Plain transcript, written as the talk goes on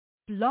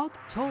Blog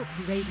Talk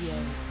Radio.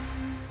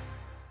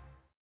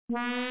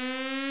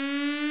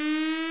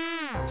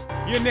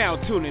 You're now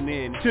tuning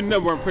in to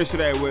number one Prince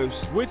of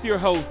Airwaves with your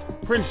host,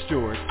 Prince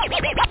George.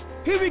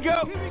 Here we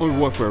go on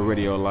Warfare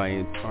Radio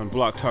Alliance on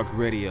Blog Talk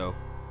Radio.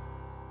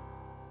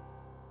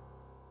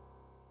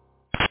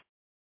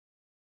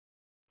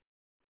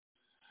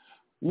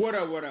 What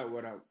up?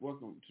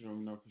 Welcome to the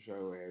number one Prince of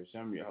Airwaves.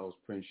 I'm your host,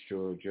 Prince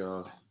George,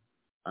 y'all.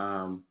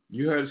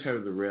 You heard us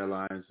have the red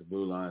lines, the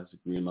blue lines, the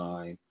green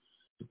line,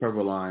 the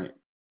purple line,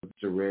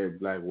 the red,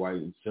 black, white,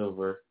 and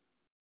silver.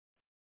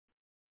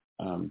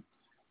 All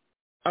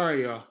right,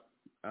 y'all.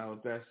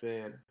 With that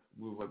said,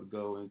 we're about to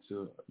go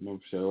into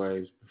number show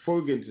waves.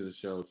 Before we get into the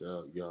show,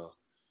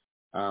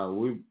 y'all,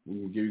 we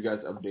give you guys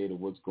an update of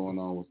what's going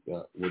on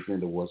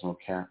within the Warzone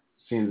camp.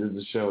 Seeing that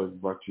the show is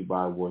brought to you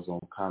by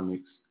Warzone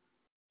Comics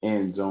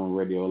and Zone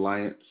Radio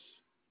Alliance,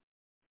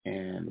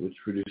 and which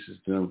produces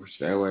the number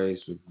show airways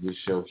with this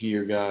show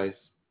here, guys.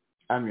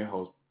 I'm your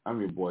host.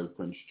 I'm your boy,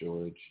 Prince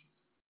George,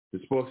 the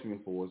spokesman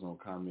for Warzone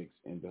Comics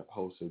and the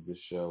host of this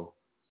show.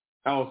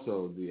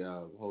 Also, the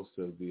host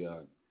of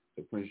the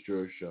Prince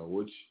George Show,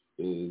 which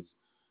is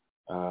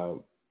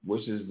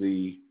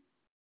the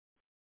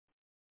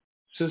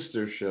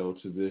sister show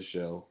to this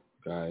show,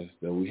 guys,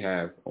 that we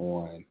have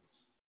on.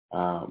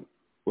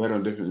 We had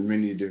on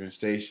many different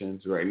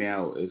stations. Right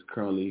now, it's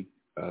currently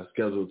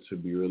scheduled to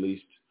be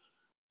re-released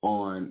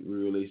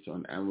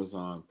on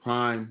Amazon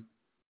Prime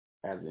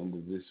at the end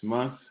of this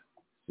month.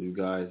 So you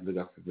guys look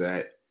out for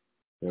that.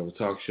 We have a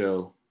talk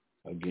show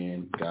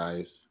again,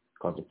 guys,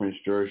 called the Prince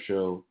George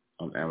Show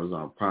on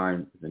Amazon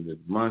Prime at the end of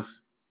the month,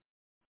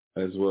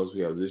 as well as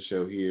we have this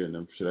show here in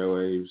the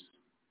Airwaves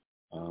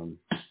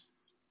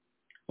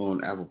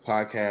on Apple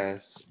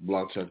Podcasts,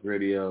 Blog Talk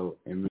Radio,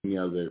 and many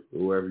other,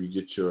 wherever you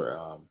get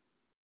your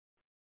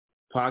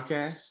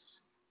podcasts.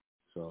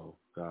 So,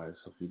 guys,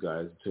 hope you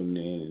guys are tuning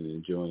in and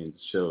enjoying the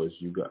show as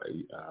you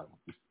guys,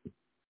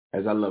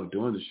 as I love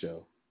doing the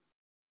show.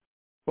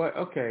 But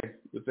okay,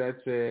 with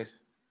that said,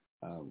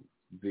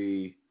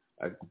 the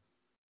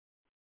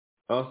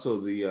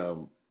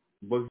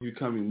Book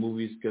Becoming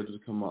movie scheduled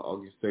to come out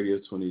August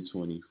 30th,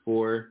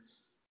 2024,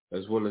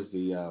 as well as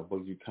the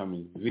Book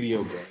Becoming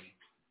video game,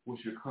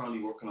 which we're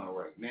currently working on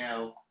right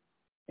now,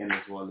 and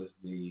as well as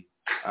the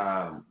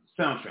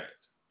soundtrack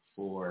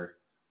for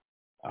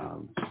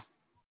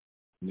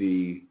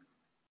the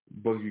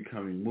Book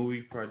Becoming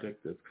movie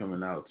project that's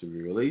coming out to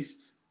be released.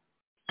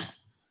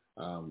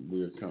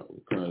 We're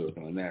currently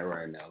working on that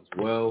right now as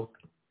well.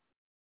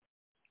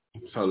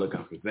 So look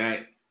out for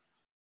that.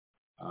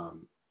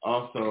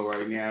 Also,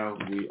 right now,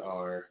 we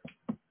are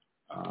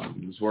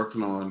just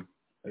working on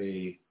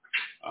a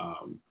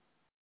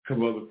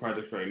couple other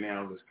projects right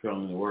now that's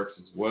currently in the works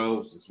as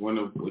well. There's one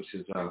of which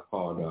is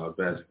called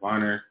Badge of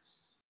Honor,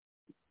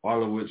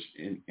 all of which,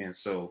 and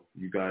so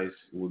you guys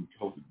would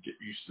hope to get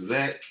used to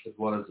that, as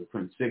well as the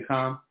Prince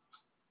sitcom,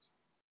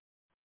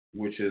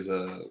 which is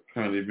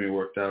currently being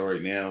worked out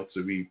right now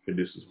to be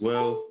produced as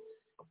well.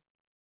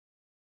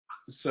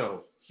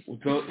 So,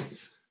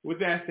 with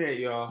that said,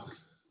 y'all,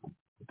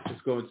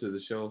 let's go into the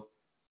show.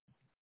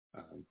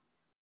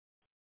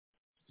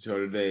 Show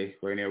today.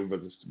 Right now, we're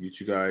about to get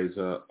you guys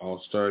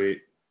all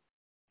started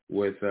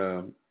with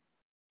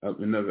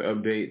another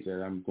update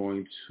that I'm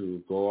going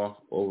to go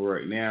over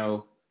right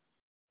now.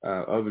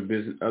 Other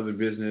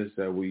business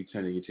that we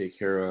tend to take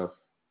care of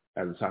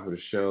at the top of the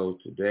show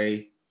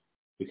today,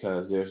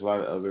 because there's a lot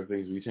of other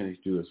things we tend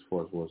to do as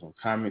far as Warzone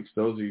Comics.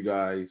 Those of you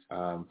guys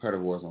part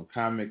of Warzone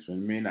Comics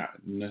and may not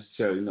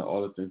necessarily know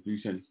all the things we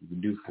tend to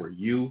do for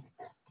you,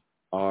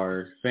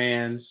 our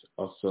fans,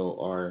 also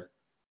our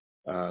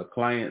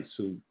clients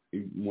who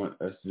want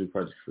us to do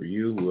projects for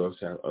you. We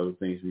also have other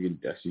things we can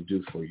actually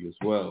do for you as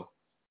well.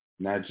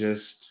 Not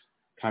just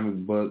comic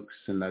books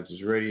and not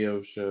just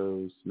radio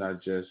shows,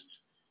 not just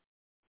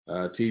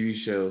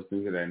TV shows,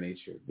 things of that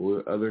nature.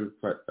 But other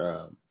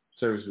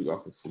services we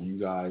offer for you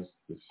guys,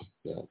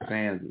 the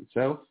fans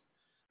itself.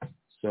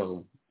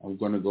 So I'm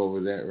going to go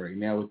over that right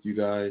now with you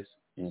guys,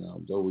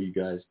 and that way you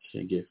guys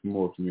can get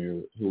more familiar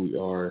with who we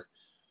are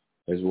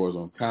as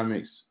Warzone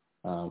Comics.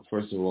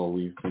 First of all,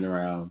 we've been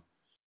around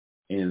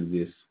in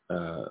this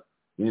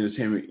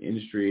entertainment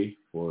industry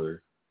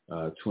for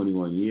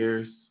 21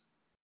 years,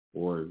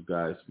 or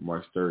guys,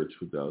 March 3rd,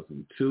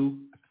 2002.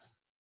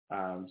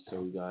 So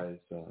you guys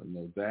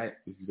know that,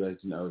 if you guys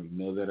didn't already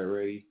know that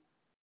already.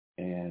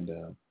 And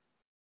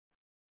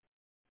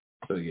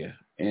so yeah,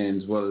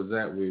 and as well as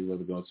that, we're going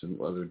to go into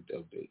some other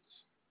updates.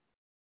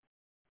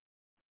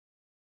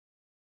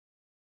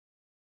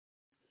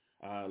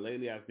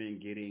 Lately, I've been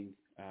getting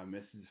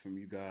messages from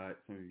you guys,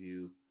 some of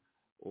you,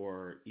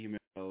 or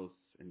emails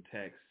and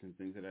texts and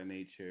things of that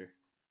nature,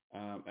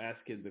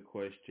 asking the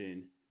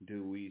question,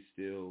 do we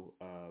still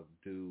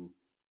do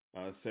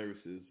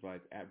services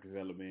like app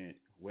development,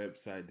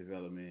 website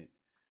development,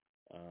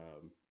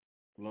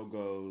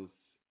 logos,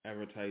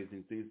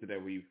 advertising, things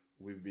that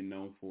we've been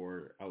known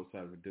for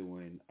outside of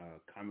doing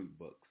comic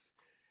books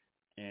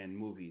and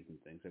movies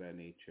and things of that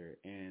nature?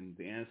 And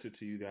the answer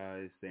to you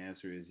guys, the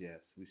answer is yes,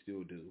 we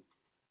still do.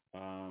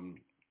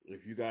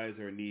 If you guys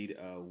are in need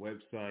of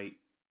website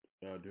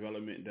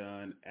development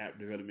done, app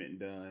development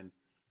done,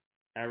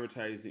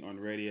 advertising on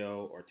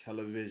radio or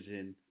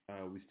television,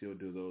 we still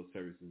do those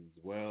services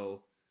as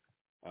well.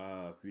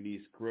 If you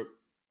need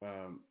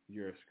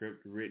your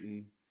script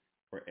written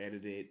or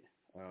edited,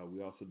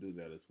 we also do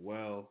that as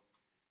well.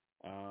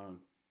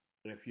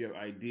 If you have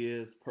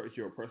ideas,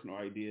 your personal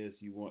ideas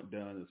you want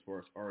done as far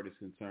as art is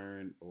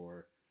concerned,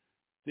 or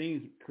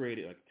things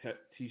created like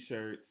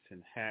t-shirts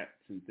and hats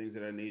and things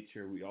of that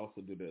nature, we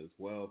also do that as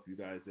well. If you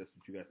guys, that's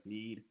what you guys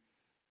need.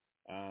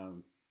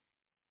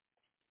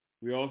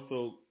 We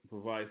also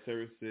provide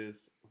services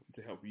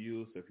to help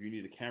you. So if you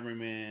need a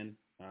cameraman,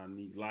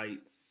 need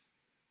lights,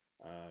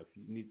 if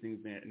you need things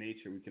of that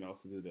nature, we can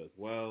also do that as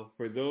well.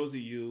 For those of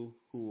you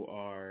who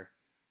are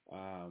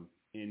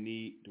in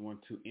need,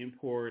 want to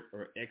import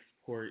or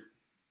export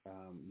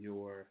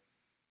your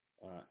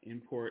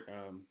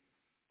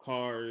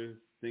cars,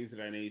 things of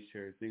that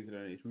nature,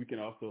 we can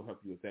also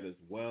help you with that as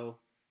well.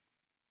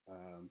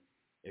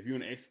 If you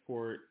want to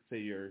export, say,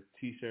 your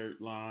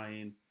t-shirt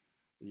line,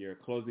 your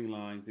clothing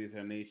line, things of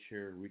that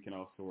nature, we can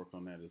also work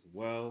on that as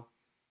well.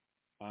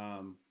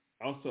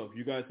 Also, if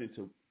you guys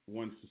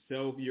want to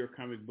sell your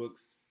comic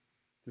books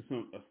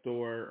to a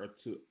store or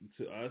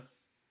to us,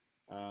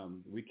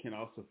 we can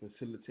also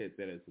facilitate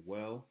that as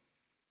well.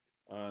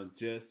 It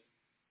just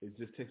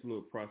takes a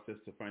little process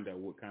to find out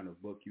what kind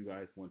of book you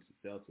guys want to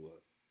sell to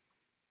us.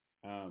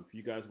 If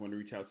you guys want to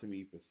reach out to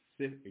me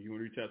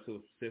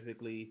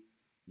specifically,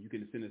 you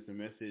can send us a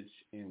message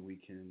and we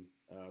can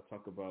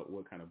talk about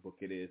what kind of book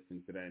it is,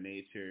 things of that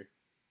nature,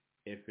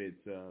 if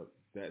it's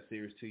that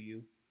serious to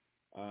you.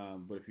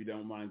 But if you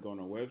don't mind going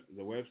on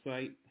the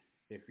website,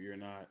 if you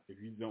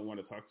don't want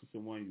to talk to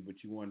someone,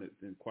 but you want to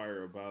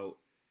inquire about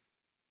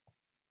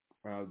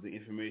the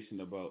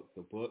information about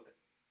the book,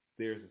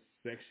 there's a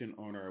section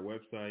on our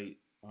website,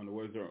 on the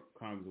Warzone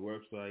Comics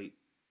website.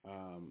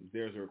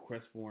 There's a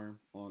request form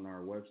on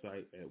our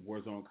website at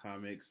Warzone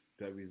Comics,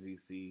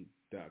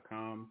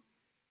 WZC.com,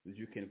 that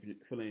you can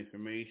fill in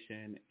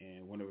information,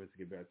 and one of us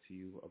will get back to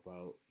you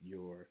about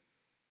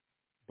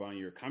buying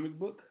your comic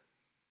book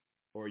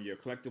or your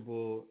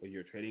collectible or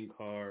your trading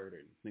card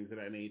and things of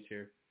that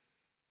nature.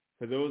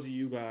 For those of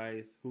you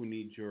guys who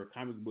need your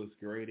comic books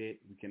graded,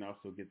 we can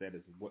also get that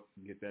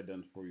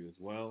done for you as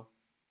well.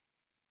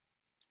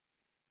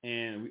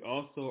 And we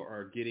also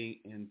are getting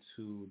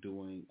into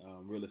doing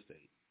real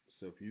estate.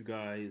 So if you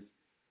guys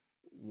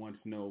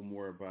want to know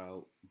more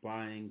about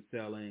buying,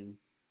 selling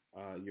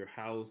your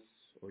house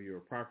or your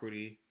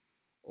property,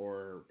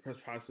 or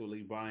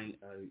possibly buying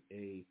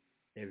a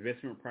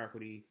investment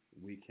property,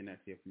 we can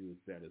actually help you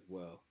with that as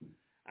well.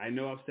 I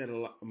know I've said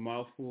a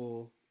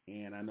mouthful,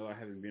 and I know I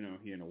haven't been on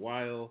here in a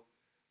while,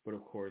 but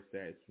of course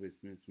that's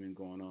been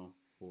going on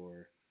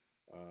for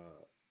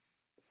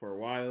a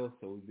while.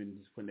 So we've been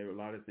just putting a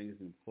lot of things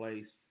in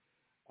place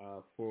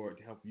to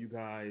help you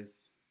guys,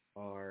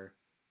 our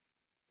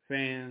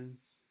fans,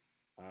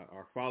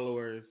 our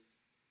followers,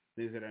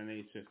 things of that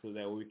nature, so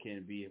that we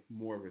can be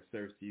more of a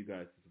service to you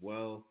guys as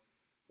well,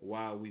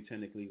 while we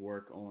technically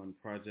work on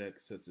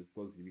projects such as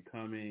Books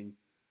Becoming,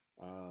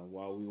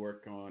 while we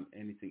work on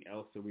anything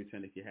else that we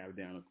technically have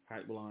down the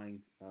pipeline.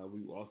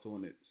 We also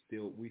want to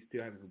we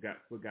still haven't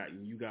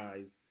forgotten you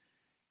guys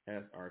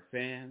as our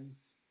fans,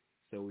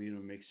 so we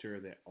want to make sure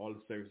that all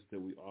the services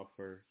that we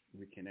offer,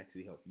 we can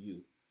actually help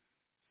you.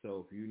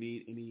 So if you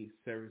need any of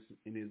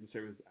the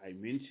services I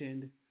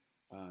mentioned,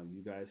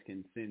 you guys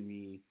can send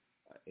me,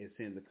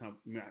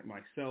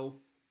 myself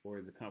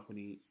or the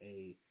company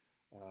a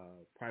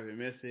private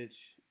message,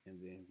 and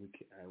then if you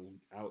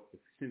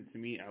send it to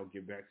me, I'll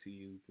get back to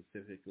you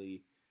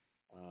specifically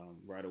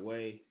right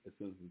away as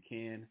soon as we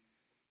can.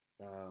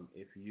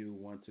 If you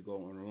want to go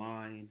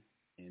online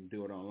and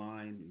do it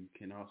online, you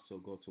can also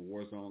go to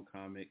Warzone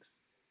Comics,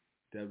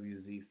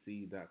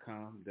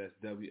 WZC.com. That's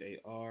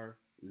WARZONECOMICS.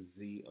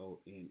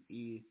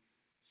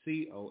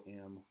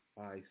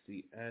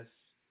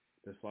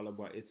 That's followed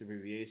by its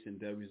abbreviation,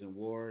 W as in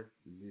War,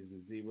 Z as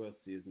in Zebra,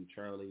 C as in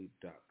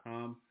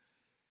Charlie.com.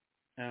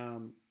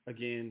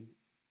 Again,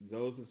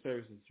 those are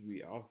services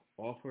we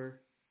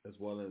offer, as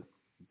well as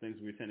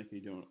things we're technically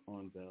doing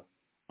on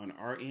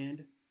our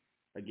end.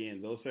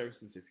 Again, those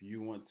services, if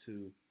you want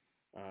to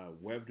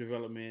web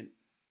development,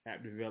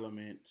 app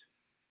development,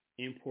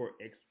 import,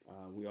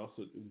 we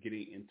also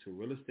getting into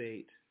real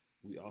estate.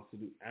 We also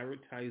do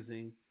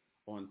advertising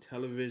on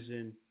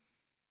television,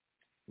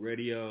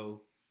 radio,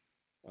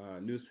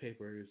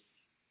 newspapers,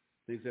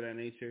 things of that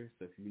nature.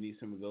 So if you need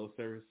some of those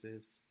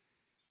services,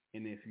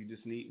 and if you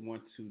just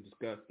want to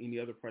discuss any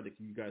other project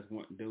you guys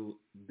want to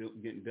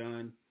get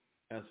done,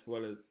 as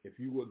well as if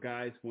you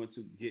guys want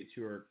to get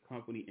your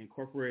company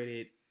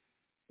incorporated,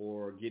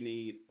 or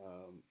need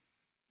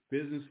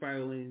business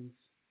filings,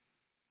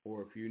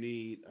 or if you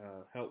need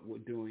help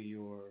with doing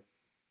your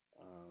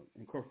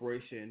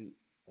incorporation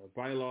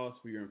bylaws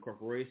for your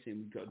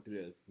incorporation, we got to do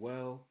that as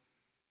well.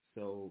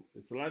 So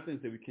it's a lot of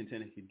things that we can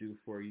technically do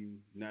for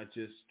you, not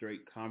just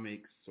straight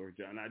comics or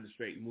not just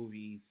straight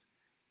movies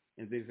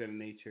and things of that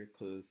nature,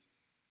 because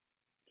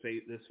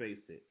let's face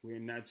it, we're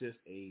not just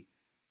a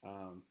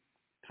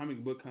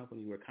comic book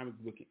company. We're a comic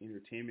book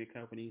entertainment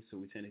company, so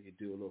we tend to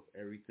do a little of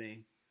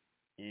everything.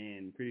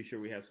 And pretty sure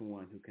we have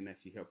someone who can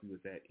actually help you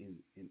with that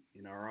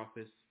in our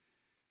office.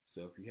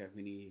 So if you have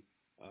any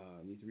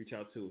need to reach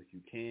out to us,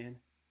 you can.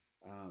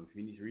 If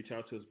you need to reach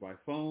out to us by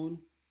phone,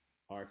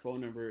 our phone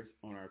number is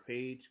on our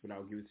page, but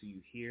I'll give it to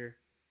you here.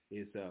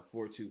 It's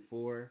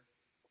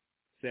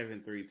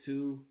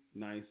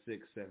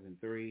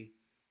 424-732-9673.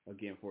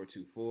 Again,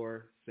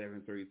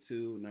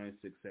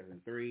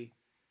 424-732-9673.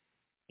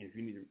 And if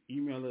you need to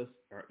email us,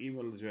 our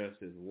email address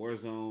is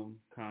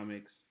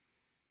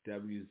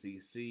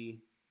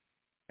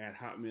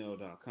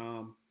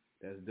warzonecomics.wzc@hotmail.com.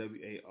 That's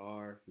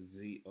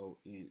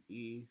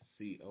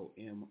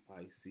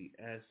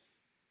WARZONECOMICS.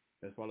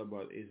 That's followed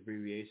by its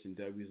abbreviation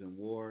W's in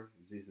War,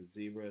 Z's in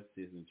Zebra,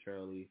 C's in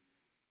Charlie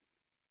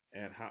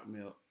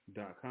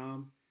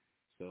 @hotmail.com.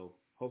 So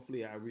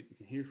hopefully I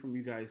can hear from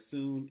you guys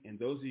soon. And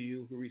those of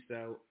you who reached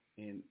out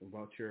and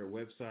about your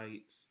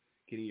websites,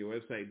 getting your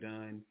website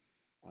done,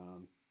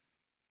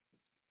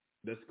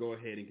 let's go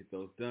ahead and get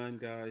those done,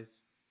 guys.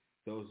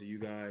 Those of you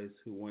guys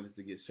who wanted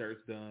to get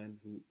shirts done,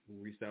 who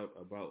reached out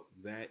about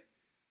that,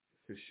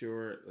 for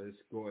sure,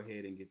 let's go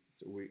ahead and get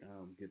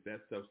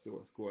that stuff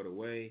squared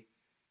away.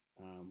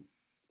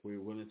 We're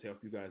willing to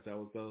help you guys out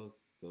with those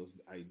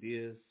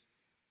ideas.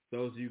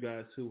 Those of you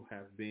guys who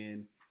have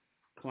been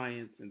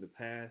clients in the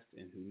past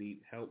and who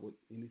need help with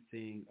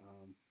anything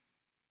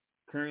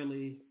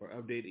currently or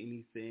update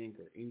anything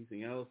or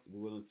anything else,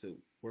 we're willing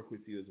to work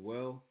with you as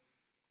well.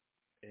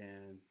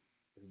 And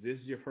if this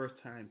is your first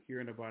time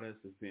hearing about us,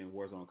 it's been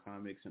Warzone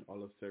Comics and all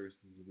the services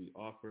we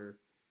offer.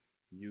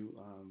 You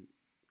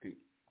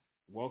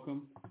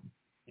welcome,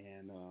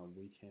 and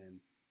we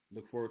can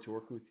look forward to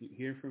working with you,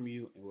 hearing from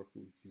you, and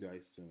working with you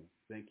guys soon.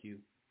 Thank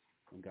you,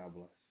 and God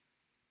bless.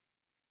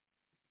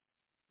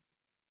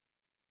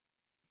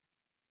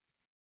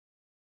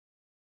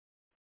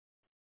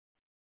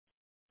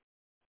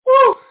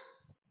 Woo!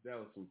 That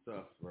was some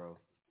stuff, bro,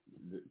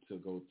 to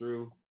go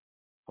through.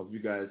 Hope you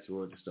guys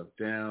wrote the stuff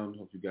down.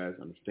 Hope you guys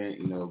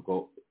understand,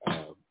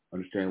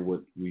 understand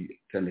what we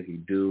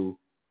technically do.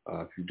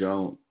 If you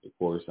don't, of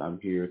course, I'm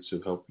here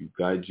to help you,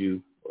 guide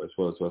you, as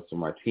well as the rest of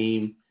my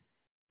team.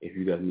 If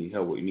you guys need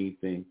help with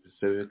anything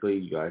specifically,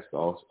 you guys can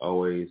also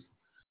always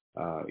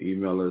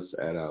email us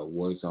at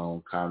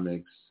Warzone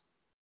Comics,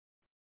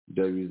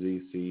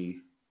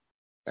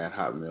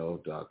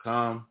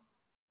 WZC@hotmail.com.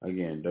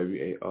 Again,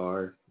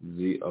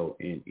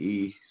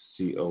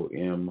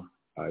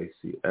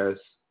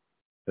 WARZONECOMICS.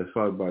 That's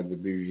followed by the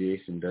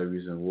abbreviation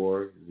W's in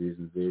War, Z's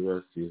in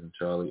Zebra, C's in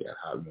Charlie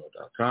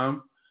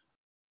 @hotmail.com.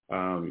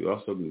 You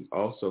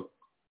also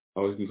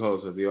always can call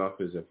us at the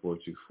office at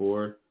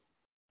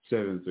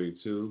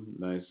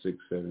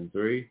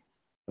 424-732-9673.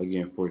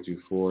 Again,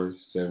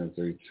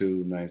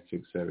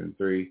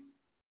 424-732-9673.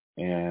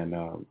 And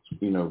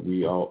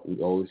we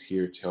always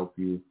here to help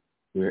you.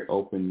 We're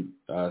open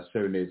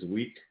 7 days a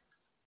week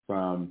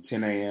from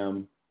 10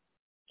 a.m.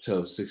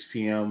 till 6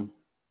 p.m.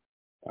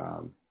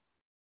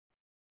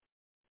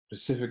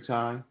 Pacific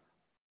time.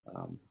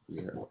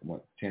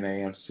 We're 10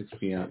 a.m. to 6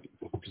 p.m.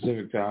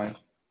 Pacific time,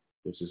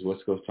 which is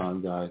West Coast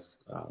time, guys.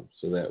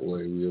 So that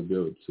way we'll be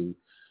able to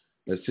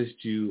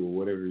assist you or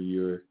whatever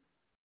you're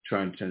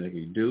trying to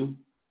technically do.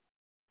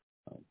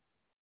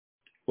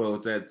 Well,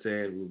 with that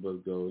said, we'll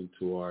both go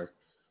into our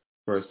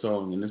first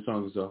song, and this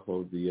song is off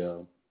of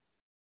the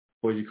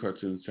Boise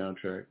Cartoon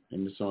soundtrack,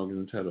 and the song is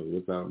entitled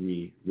 "Without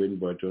Me," written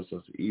by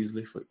Joseph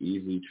Easley for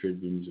Easley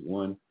Tribune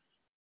 1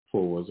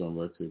 for Warzone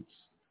Records.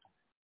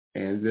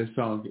 And this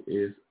song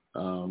is,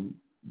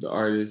 the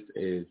artist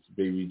is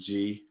Baby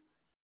G,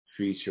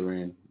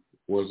 featuring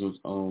Warzone's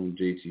own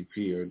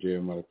JTP, or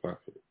Jeremiah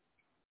Prophet.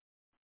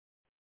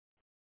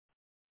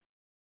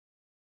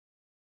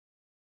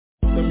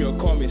 Some y'all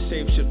call me a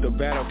shapeshifter,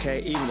 battle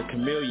cat, even a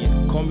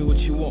chameleon. Call me what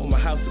you want, my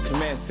house is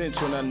command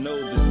central, and I know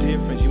the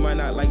difference. You might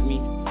not like me,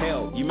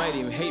 hell, you might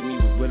even hate me.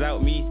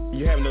 Without me,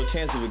 you have no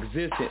chance of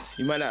existence.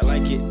 You might not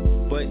like it,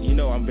 but you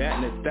know I'm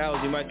batting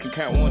 1,000. You might can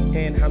count one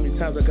hand how many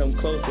times I come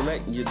close to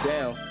letting you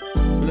down.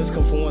 Villains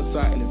come from one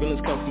side and the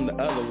villains come from the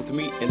other. With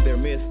me in their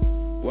midst,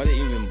 why they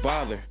even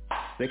bother?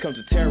 They come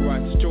to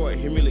terrorize, destroy,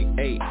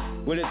 humiliate.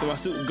 Where did my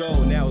suit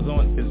go? Now it's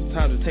on. It's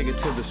time to take it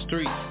to the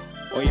street.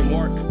 On your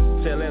mark,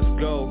 say let's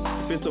go.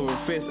 Fist over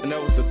fist, and that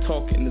was the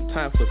talk, and it's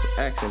time for some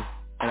action.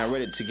 And I'm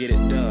ready to get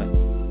it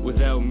done.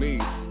 Without me,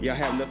 y'all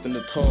have nothing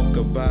to talk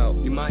about.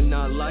 You might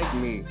not like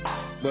me,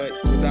 but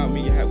without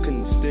me, y'all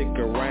couldn't stick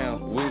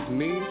around. With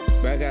me,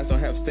 bad guys don't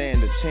have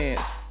stand a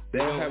chance. They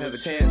don't have a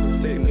chance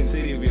to sit in the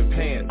city of your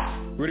pants.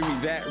 Rid of me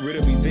that, rid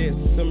of me this.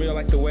 Some of y'all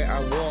like the way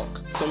I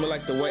walk, some of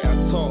like the way I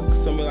talk,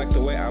 some of like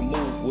the way I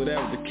move.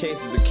 Whatever the case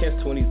is, a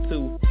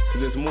catch-22, cause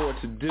there's more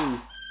to do.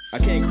 I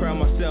can't crown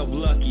myself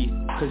lucky,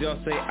 cause y'all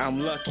say I'm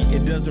lucky.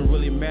 It doesn't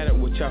really matter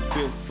what y'all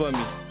feel for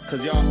me,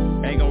 cause y'all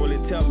ain't gonna really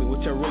tell me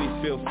what y'all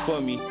really feel for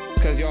me.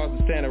 Cause y'all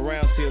can stand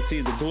around till see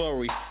the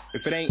glory.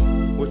 If it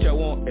ain't what y'all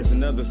want, it's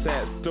another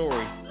sad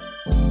story.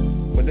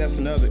 but that's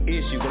another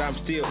issue. But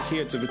I'm still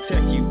here to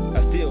protect you.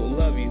 I still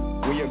love you.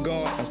 When you're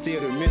gone, I'm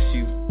still to miss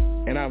you.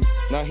 And I'm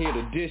not here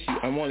to dish you.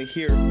 I'm only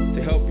here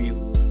to help you.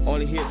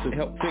 Only here to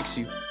help fix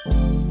you.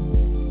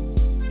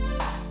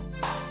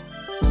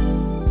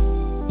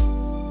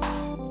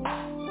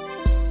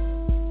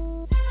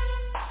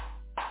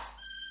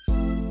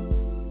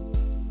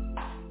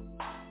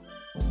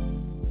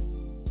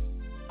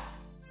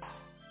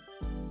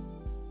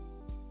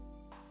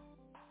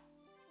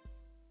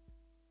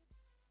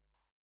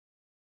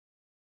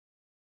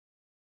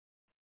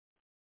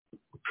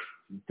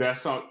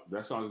 That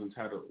song is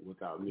entitled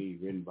 "Without Me,"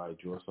 written by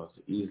George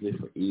Foster Easley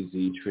for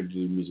Easy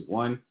Trinity Music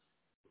One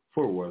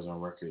for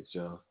Warzone Records,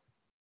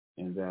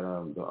 and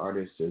that the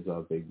artist is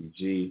Baby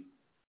G,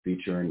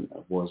 featuring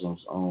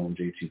Warzone's own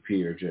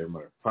JTP or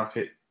Jeremiah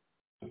Prophet,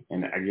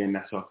 and again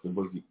that's off the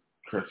Boogie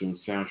cartoon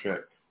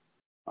soundtrack.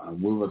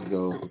 We're about to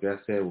go. With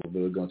that said, we'll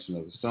really go into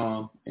another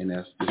song, and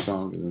the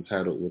song is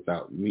entitled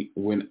 "Without Me."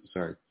 When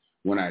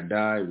I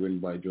Die, written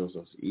by George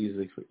Foster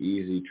Easley for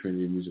Easy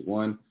Trinity Music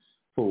One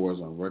for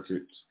Warzone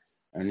Records,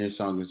 and this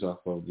song is off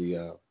of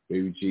the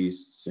Baby G's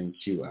Sing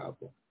Q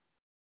album,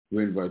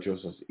 written by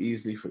Joseph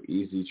Easley for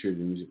Easy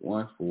Trinity Music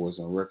One for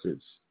Warzone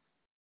Records,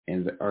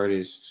 and the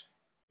artist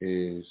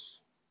is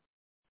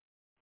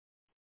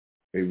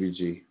Baby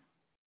G.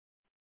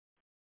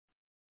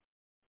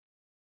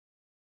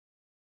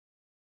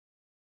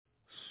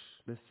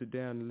 Let's sit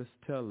down and let's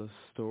tell a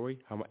story.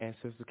 How my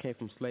ancestors came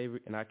from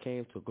slavery and I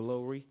came to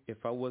glory.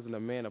 If I wasn't a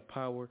man of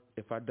power,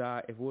 if I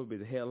died, if it would be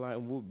the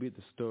headline, what would be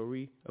the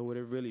story? Or would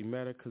it really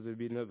matter? Because it'd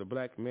be another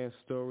black man's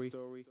story.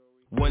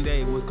 One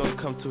day was gonna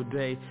come to a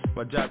day.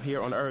 My job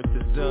here on earth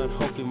is done.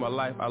 Hopefully my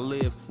life I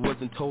live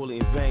wasn't totally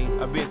in vain.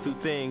 I've been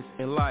through things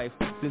in life,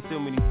 been so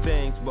many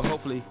things, but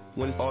hopefully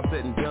when it's all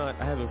said and done,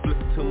 I haven't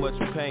inflicted too much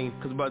pain.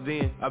 Cause by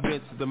then I've been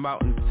to the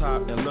mountain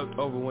top and looked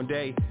over one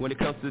day. When it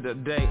comes to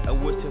that day, I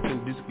wish I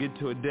can just get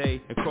to a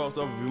day and cross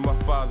over with my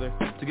father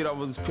to get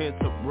over this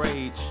pent up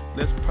rage.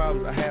 Less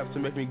problems I have to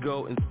make me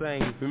go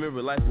insane.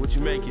 Remember, life what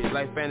you make it,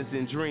 life fantasy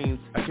and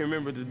dreams. I can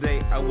remember the day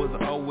I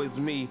wasn't always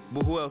me,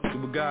 but who else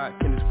but God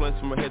can explain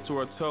from my head to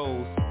our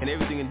toes, and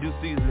everything in due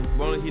season.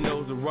 But only he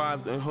knows the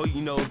rhymes and who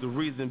he knows the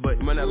reason. But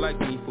you might not like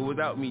me, but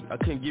without me, I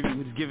couldn't give you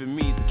what he's giving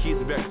me. The keys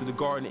are back to the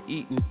garden of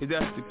Eden. If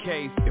that's the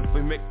case, if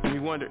it makes me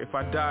wonder if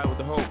I die, would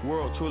the whole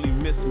world truly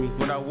miss me?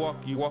 When I walk,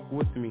 you walk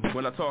with me.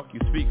 When I talk,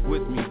 you speak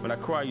with me. When I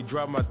cry, you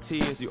dry my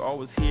tears. You're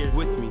always here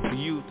with me. For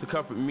you to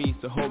comfort me,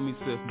 to hold me,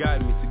 to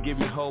guide me, to give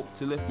me hope,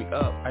 to lift me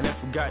up. I never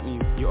forgotten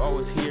you. You're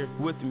always here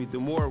with me. The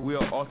more we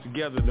are all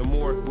together, the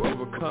more we'll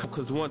overcome.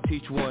 Cause one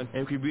teach one,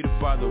 and we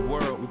beautify the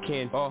world. We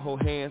can all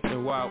hold hands,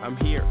 and while I'm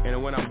here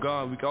and when I'm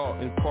gone, we can all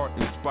impart,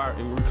 inspire,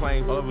 and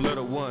reclaim all of the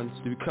little ones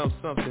to become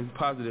something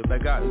positive.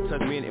 Like God and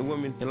touch men and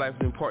women in life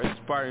is important,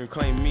 inspire, and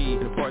claim me,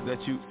 the part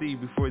that you see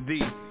before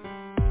thee.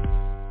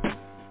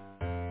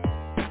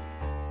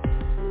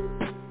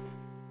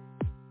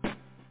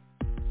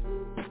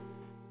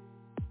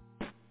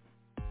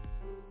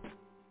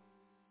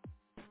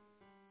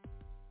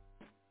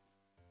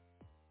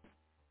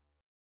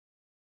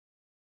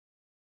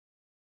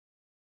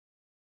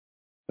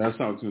 That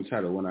song is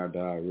entitled "When I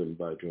Die," written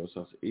by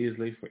Joseph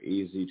Easley for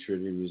Easy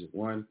Trinity Music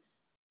One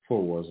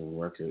for Warzone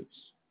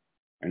Records,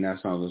 and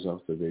that song is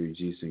off the Baby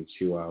G Sing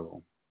Q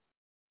album,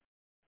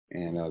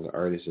 and the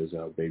artist is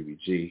Baby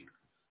G.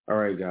 All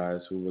right,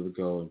 guys, we will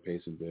go and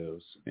pay some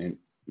bills, and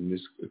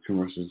this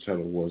commercial is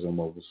entitled "Warzone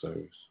Mobile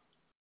Service."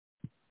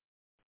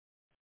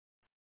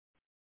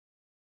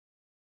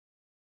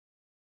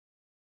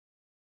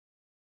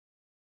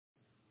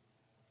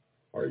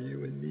 Are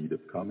you in need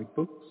of comic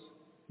books,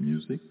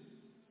 music,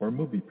 or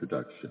movie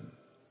production,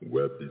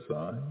 web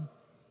design,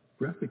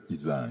 graphic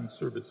design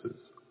services?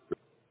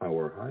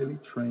 Our highly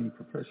trained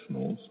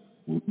professionals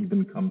will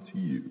even come to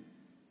you.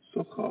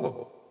 So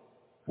call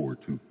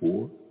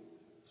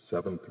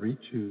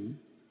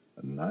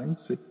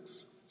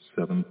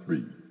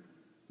 424-732-9673.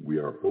 We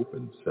are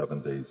open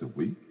 7 days a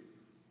week,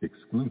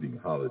 excluding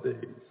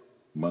holidays,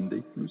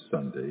 Monday through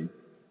Sunday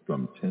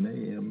from 10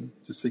 a.m.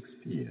 to 6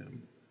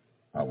 p.m.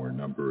 Our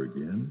number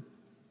again,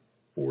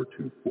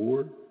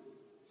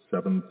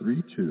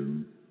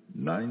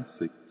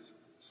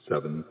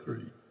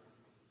 424-732-9673.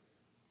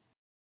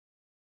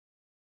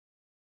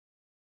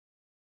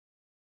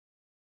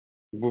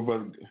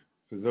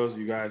 For those of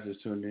you guys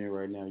that's tuned in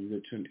right now, you're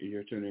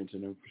tuned into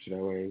No Push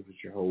That Way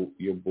with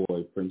your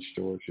boy Prince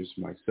George, just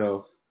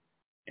myself,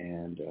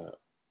 and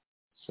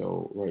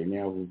so right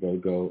now we're gonna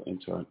go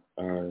into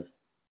our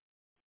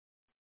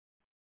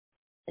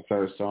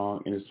third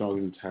song, and the song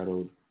is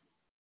entitled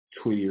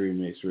 "Tweety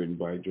Remix," written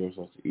by George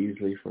Foster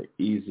Easley for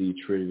Easy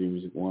Trinity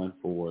Music One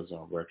for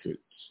Warzone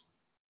Records,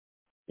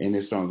 and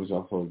this song is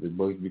off of the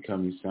Boys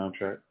Becoming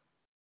soundtrack,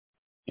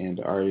 and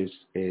the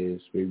artist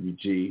is Baby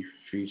G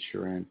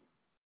featuring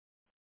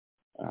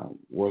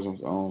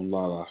Warzone's own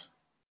Lala.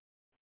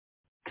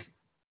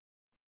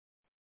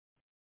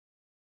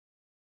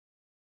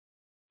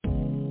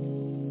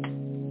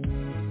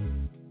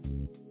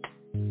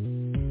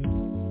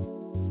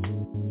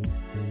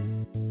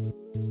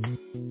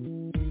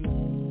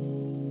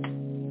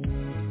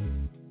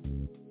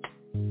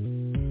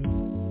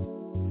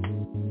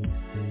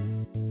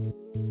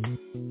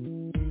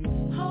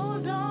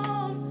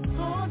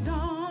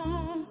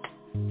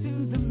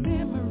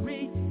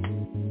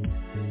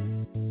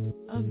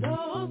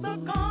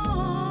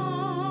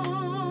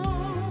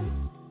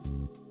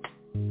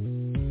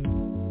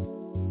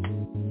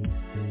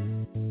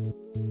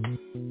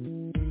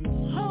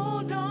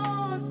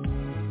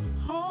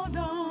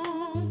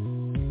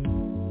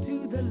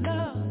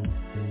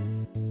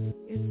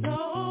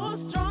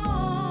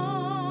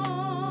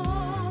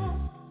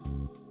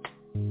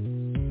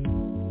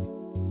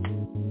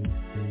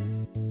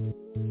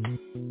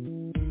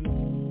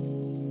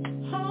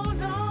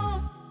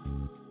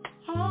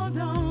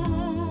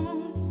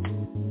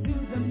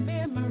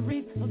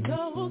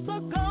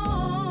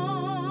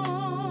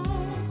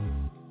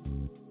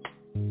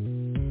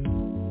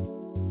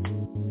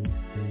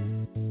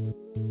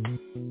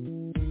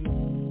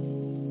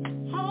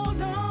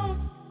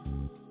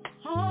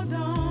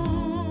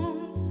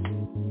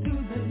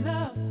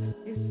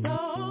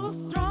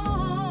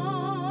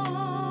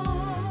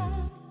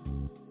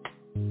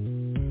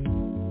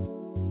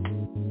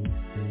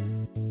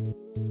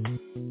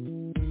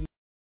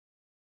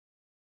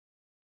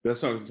 That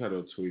song is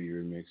entitled Tweety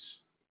Remix,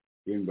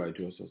 written by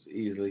Joseph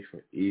Easley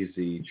for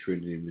Easy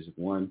Trinity Music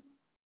 1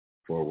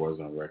 for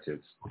Warzone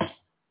Records.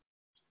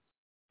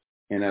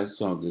 And that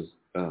song is,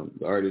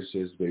 the artist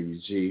is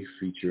Baby G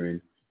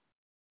featuring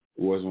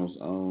Warzone's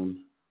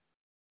own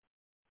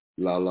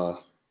Lala.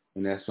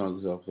 And that song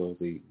is off of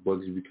the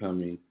Bugsy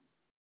Becoming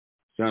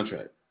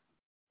soundtrack.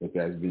 With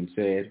that being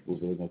said, we're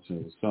going to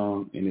the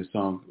song, and the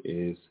song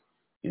is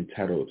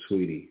entitled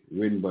Tweety,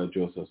 written by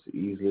Joseph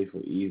Easley for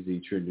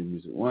Easy Trinity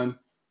Music 1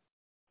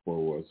 for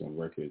Warzone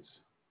Records.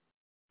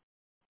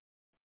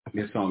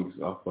 This song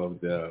is off of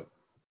the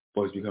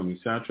Bugsy Becoming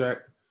soundtrack,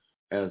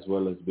 as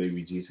well as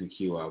Baby G's and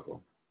Q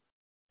album.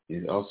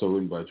 It's also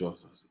written by Joseph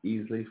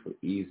Easley for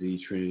Easy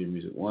Trinity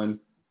Music 1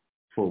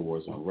 for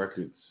Warzone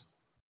Records.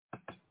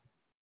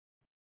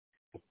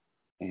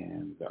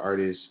 And the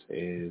artist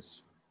is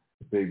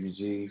Baby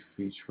G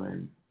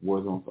featuring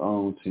Warzone's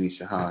own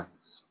Tanisha Hines.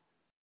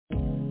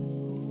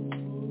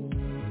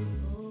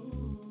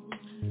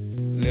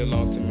 Live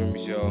long to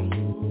memories, y'all.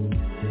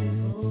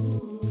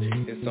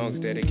 This song's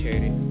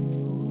dedicated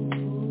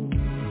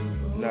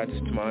not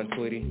just to my Aunt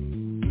Tweety.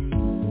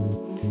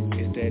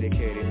 It's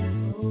dedicated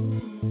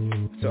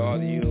to all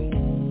of you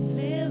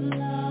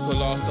who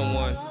lost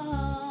someone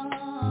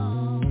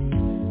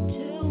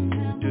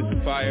due to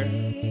fire,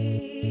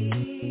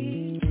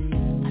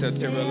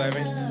 September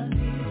 11th,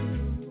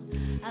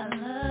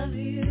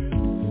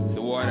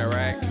 the war in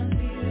Iraq,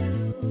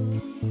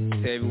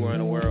 to everywhere in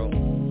the world.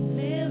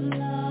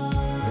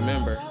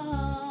 Remember,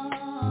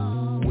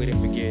 we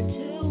didn't forget.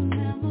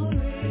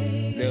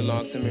 Live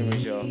long to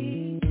memories, y'all.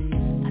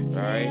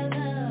 Alright?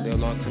 Live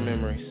long to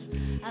memories.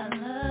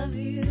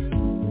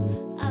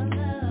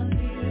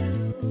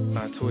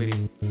 Aunt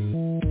Tweety,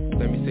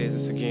 let me say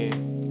this again.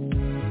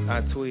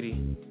 Aunt Tweety,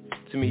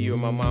 to me you're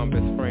my mom's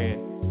best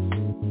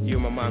friend. You're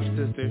my mom's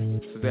sister,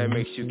 so that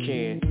makes you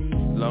kin.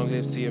 Long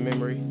live to your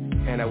memory,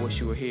 and I wish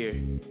you were here.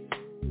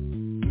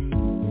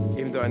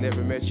 Even though I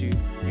never met you,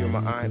 you're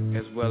my aunt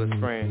as well as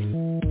friend.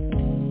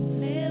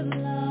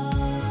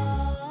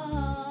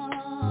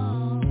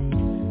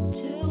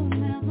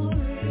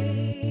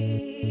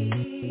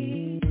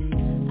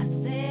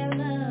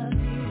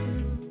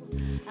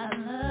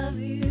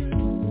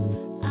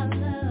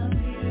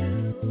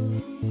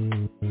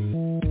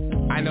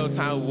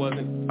 Time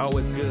wasn't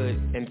always good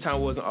and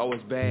time wasn't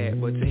always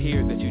bad, but to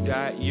hear that you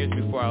died years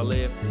before I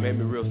lived made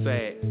me real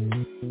sad.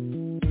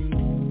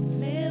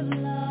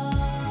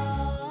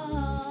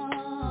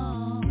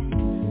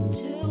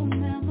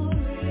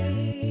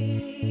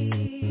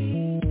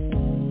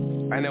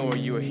 I know when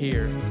you were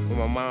here, when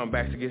my mom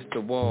back's against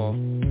the wall,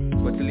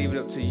 but to leave it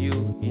up to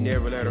you, you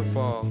never let her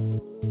fall.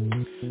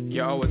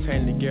 You're always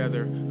hanging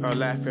together, or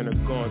laughing or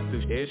going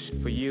through ish.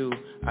 For you,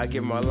 I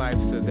give my life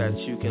so that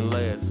you can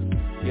live.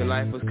 Your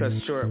life was cut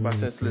short by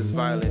senseless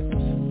violence.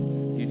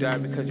 You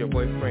died because your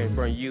boyfriend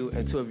burned you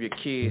and two of your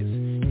kids.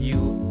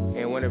 You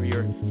and one of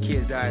your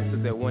kids died so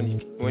that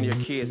one of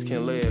your kids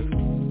can live.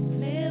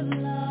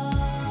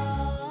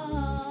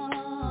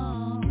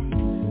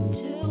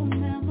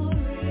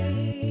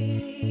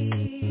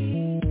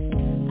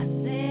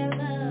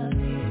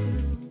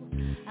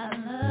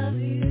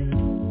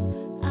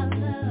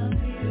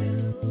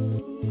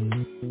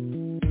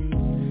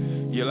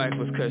 Your life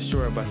was cut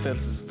short by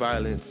senseless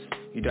violence.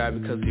 You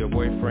died because your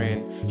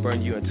boyfriend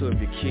burned you and two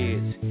of your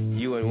kids.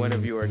 You and one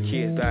of your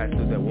kids died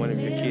so that one of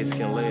your kids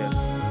can live.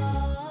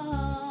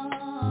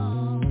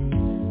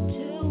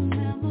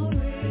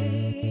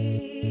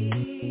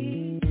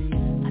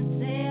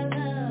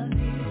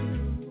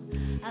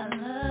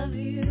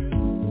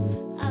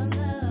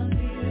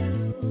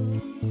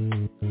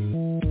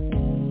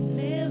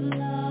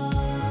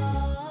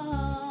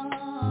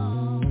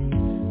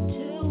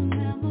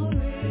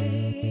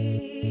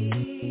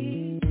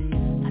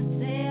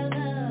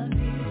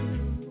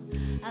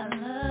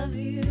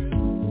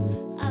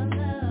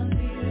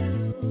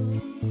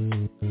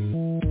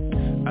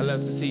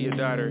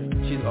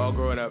 She's all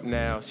grown up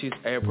now. She's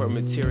airport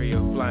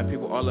material, flying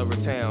people all over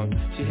town.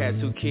 She had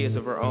 2 kids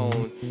of her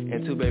own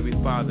and 2 baby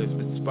fathers,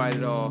 but despite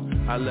it all,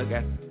 I look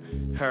at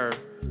her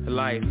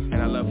life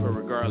and I love her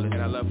regardless,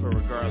 and I love her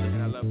regardless,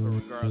 and I love her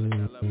regardless, and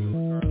I love her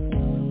regardless.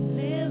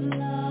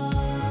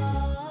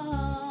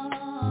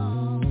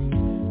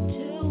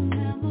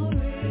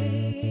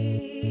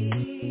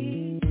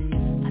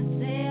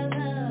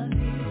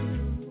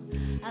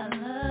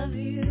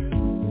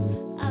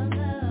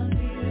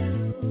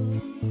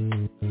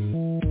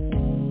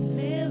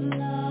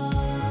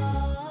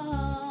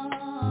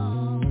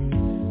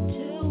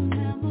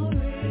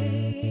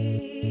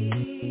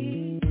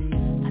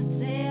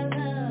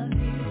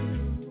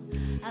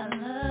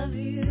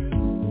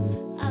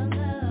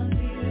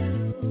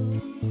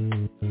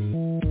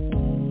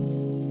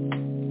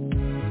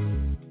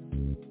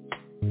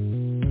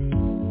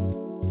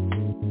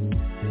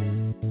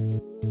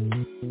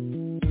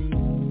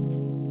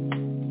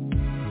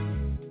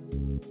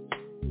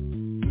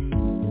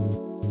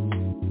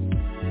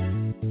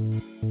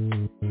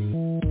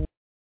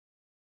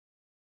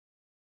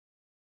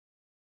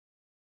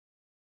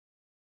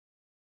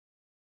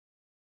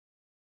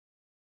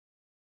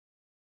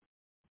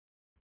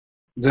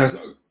 That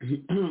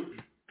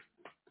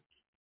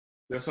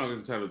that song is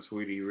entitled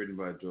 "Tweety," written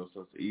by Joe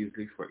Sosa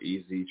Easley for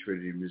Easy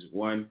Trinity Music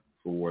One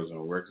for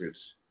Warzone Records,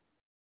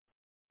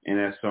 and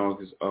that song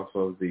is off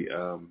of the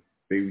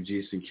Baby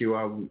G CQ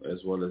album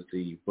as well as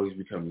the Boys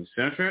Becoming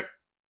soundtrack,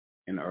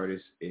 and the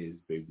artist is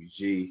Baby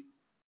G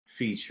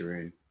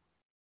featuring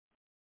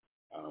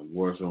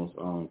Warzone's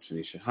own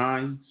Tanisha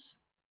Hines.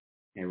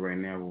 And right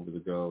now we're going to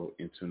go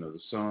into another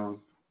song,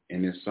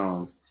 and this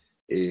song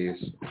is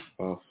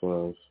off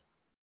of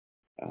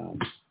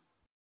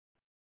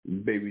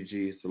Baby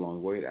G's The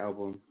Long Wait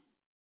album,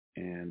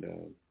 and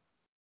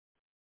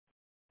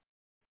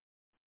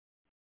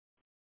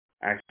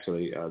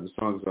actually the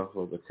song is off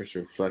of the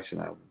Christian Reflection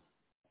album.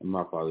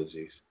 My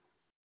apologies.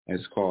 And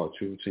it's called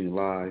Truth Between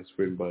Lies,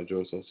 written by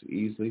George Sosa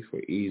Easley for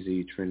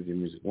Easy Trinity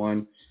Music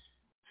One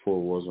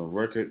for Warzone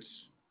Records,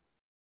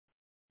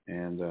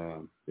 and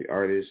the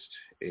artist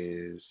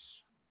is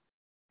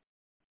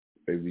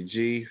Baby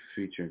G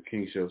featuring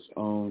King Show's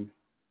own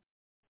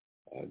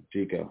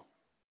Digo.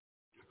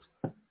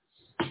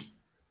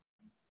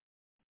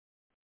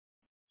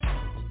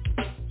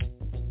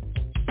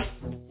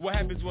 What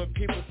happens when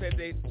people say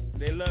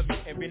they love you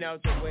and been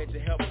out their way to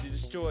help to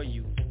destroy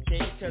you? Can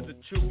you tell the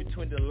truth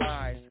between the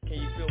lies?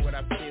 Can you feel what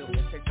I feel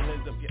and take the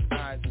lens of your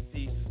eyes and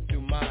see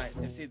through mine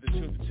and see the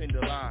truth between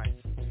the lies?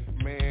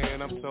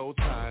 Man, I'm so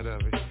tired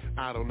of it.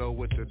 I don't know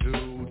what to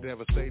do.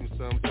 Devastating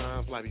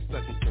sometimes, like he's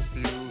stuck and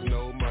confused.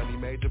 No money,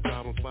 major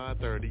problems.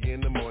 5:30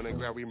 in the morning,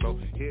 grab remote,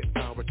 hit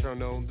power,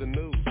 turn on the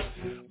news.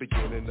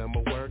 Beginning of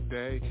my work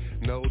day,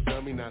 no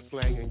dummy, not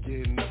slanging,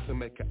 getting up to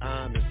make an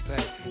honest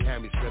pay.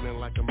 Had me feeling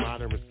like a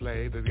modern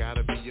slave. There's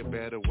gotta be a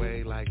better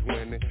way, like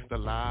winning the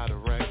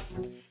lottery.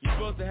 You're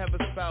supposed to have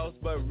a spouse,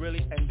 but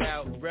really in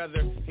doubt.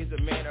 Whether he's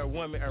a man or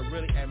woman or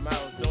really a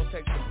mouse. Don't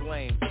take the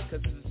blame,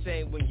 cause it's a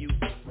shame when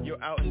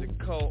you're out in the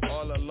cold,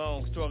 all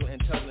alone, struggling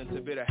and tugging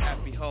to build a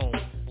happy home.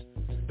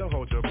 Don't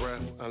hold your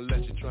breath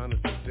unless you're trying to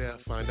see death.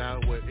 Find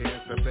out what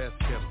is the best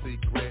kept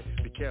secret.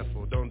 Be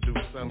careful, don't do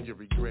something you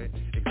regret.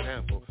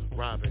 Example,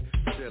 robbing,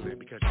 stealing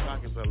because your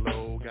pockets are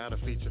low. Gotta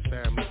feed your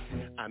family.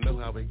 I know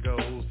how it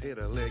goes. Hit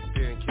a lick,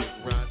 then kick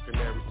rocks,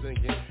 canary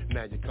singing.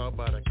 Now you're caught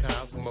by the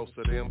cops. Most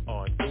of them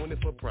are doing it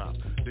for props.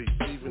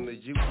 Deceiving the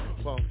youth.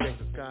 False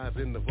gangster skies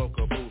in the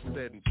vocal booth,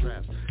 setting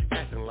traps.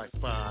 Acting like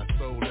spies.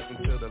 So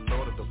listen to the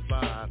Lord of the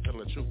Flies.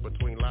 Telling the truth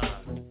between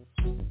lies.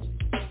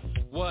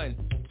 1,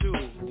 2,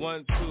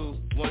 1, 2,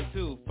 1,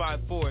 2, 5,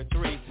 4,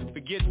 3.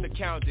 Forget the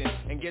counting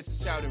and get to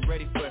shouting,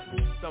 ready for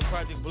some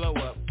project blow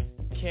up.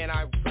 Can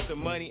I put the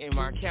money in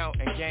my account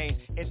and gain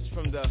interest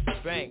from the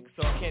bank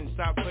so I can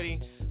stop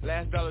putting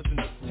last dollars in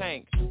the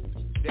tank?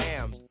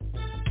 Damn,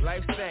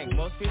 life stank.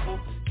 Most people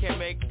can't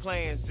make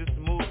plans, just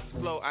move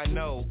slow. I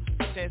know,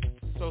 chance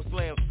so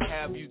slim,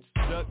 have you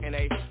stuck in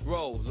a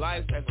row.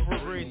 Life's as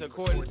free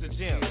according to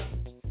Jim.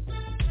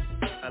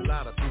 A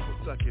lot of people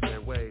stuck in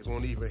their ways,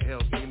 won't even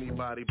help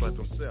anybody but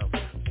themselves.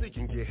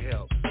 Seeking get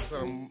help.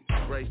 Some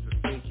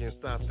racist thinking,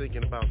 stop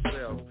thinking about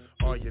self.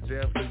 Are you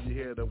deaf? Do you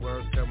hear the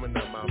words coming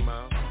out my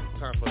mouth?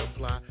 Time for the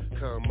plot,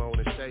 come on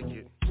and shake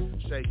it,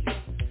 shake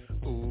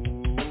it.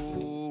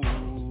 Ooh,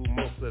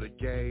 most of the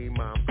game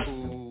I'm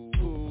cool.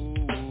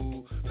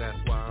 Ooh, that's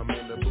why I'm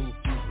in the booth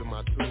using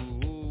my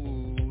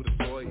tool.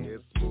 The boy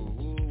is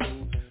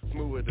smooth,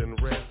 smoother than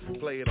the rest.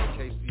 Play it on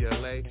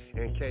KCLA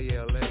and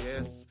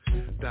KLAS.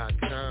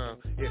 .com.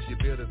 If you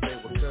build it, they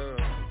will come.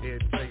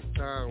 It takes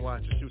time,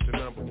 watch you shoot the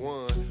number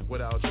one.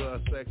 Without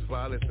drugs, sex,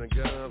 violence, and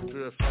guns.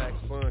 Pure facts,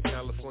 fun,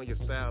 California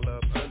style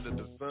up under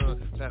the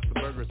sun. Pass the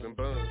burgers and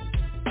buns.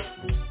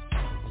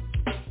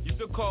 You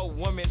still call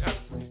woman,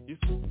 you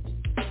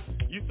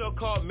still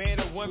call man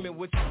or woman,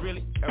 which is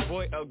really a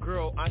boy or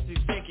girl. Aren't you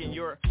thinking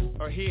you're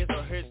or his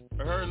or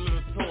her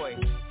little toy?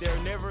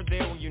 They're never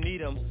there when you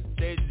need them.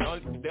 They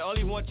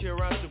only want you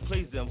around to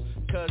please them.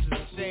 Cause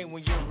it's a shame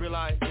when you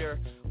realize they're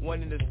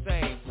one and the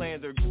same,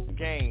 playing their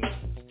game,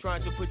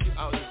 trying to put you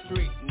out in the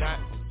street, not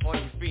on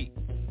your feet.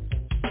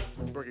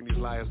 Breaking these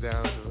liars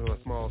down to a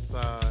small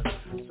size.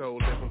 So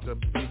listen to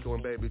Biko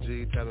and Baby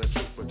G, telling the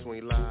truth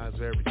between lies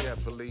very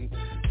carefully.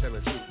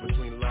 Telling the truth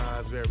between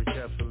lies very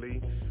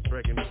carefully.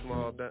 Breaking the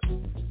small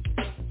down.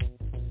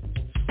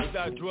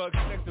 Without drugs,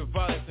 sex, and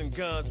violence and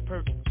guns,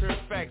 pure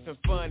facts and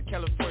fun,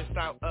 California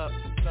style up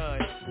the sun,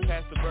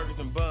 pass the burgers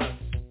and buns.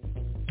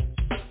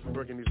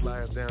 Breaking these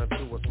lies down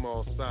to a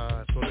small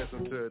size. So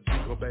listen to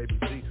Dico, Baby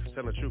G,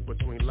 telling the truth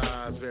between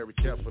lies very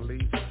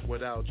carefully.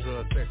 Without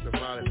drugs, sex, and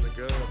violence and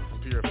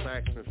guns, pure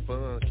facts and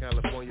fun,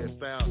 California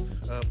style,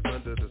 up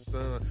under the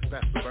sun,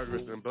 pass the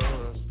burgers and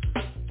buns.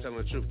 Telling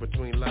the truth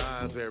between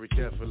lies very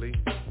carefully.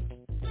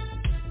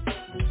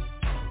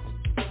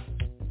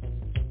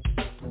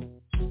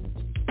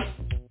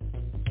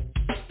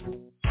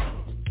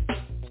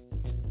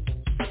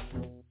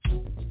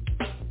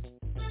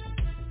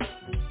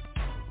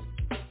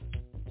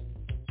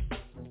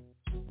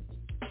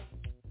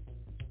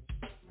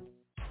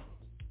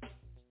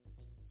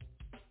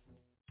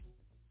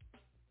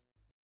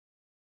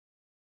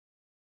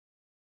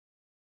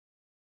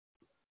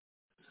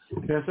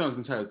 That song is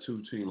entitled Two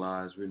Between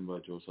Lies, written by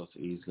Joe Sauce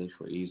Easley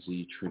for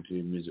Easy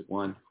Trinity Music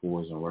 1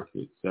 for Warzone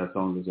Records. That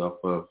song is off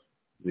of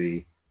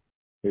the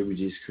Baby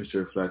G's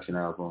Crystal Reflection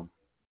album.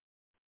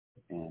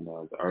 And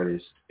the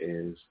artist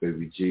is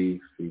Baby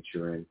G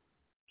featuring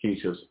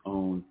Kingship's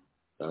own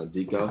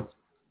Deco.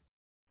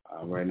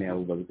 Right now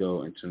we're about to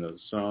go into another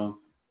song.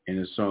 And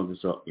the song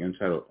is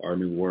entitled Our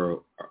New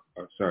World,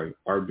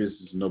 Our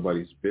Business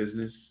Nobody's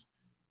Business,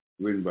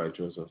 written by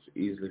Joseph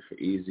Easley for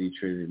Easy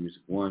Trinity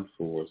Music 1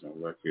 for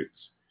Warzone Records.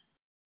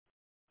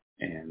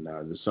 And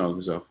the song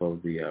is off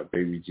of the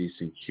Baby G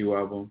Sing Q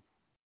album.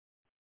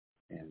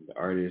 And the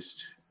artist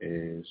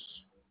is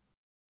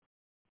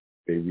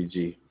Baby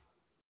G.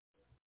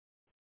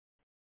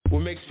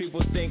 What makes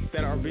people think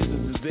that our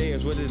business is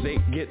theirs? Whether they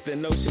get the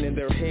notion in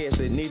their heads,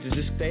 they need to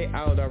just stay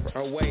out of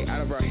our way, out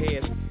of our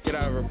heads, get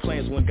out of our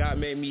plans. When God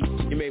made me,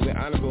 He made me an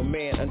honorable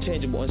man,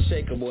 unchangeable,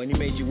 unshakable, and He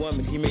made you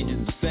woman, He made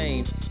you the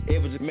same,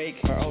 able to make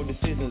our own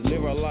decisions,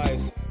 live our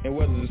lives, and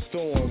weather the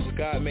storms.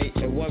 God made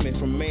a woman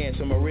from man,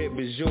 so my rib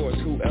is yours.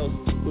 Who else,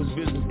 whose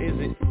business is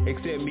it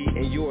except me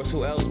and yours?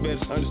 Who else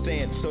better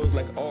understand souls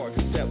like ours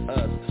except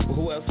us? But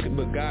who else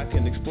but God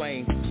can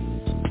explain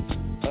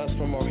us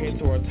from our head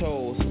to our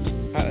toes?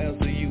 How else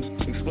do you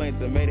explain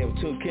the mating of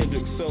two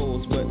kindred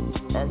souls?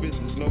 But our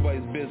business is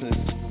nobody's business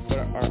but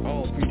our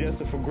own,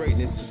 predestined for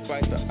greatness.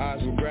 Despite the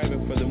odds, we're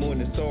grabbing for the moon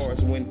and stars.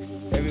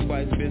 When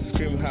everybody's business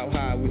screaming how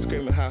high, we're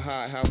screaming how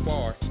high, how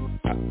far.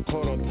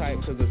 Hold on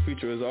tight, because the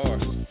future is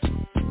ours.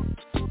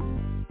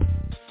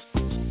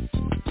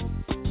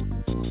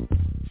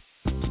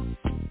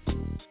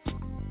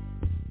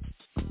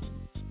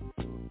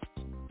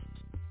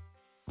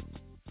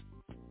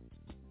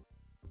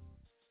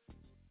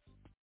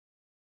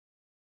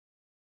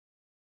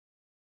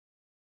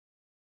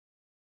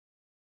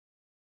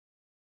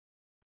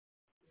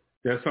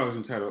 That song is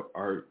entitled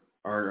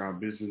Our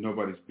Business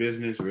Nobody's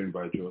Business, written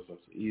by Joseph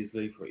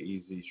Easley for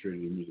Easy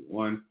Trinity Music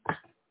 1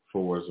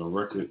 for Warzone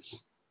Records.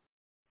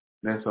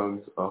 That song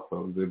is off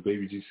of the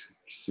Baby G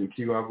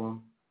CQ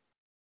album.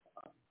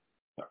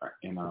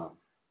 And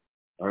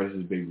artist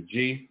is Baby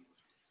G.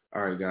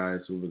 All right,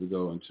 guys, we're going to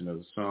go into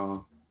another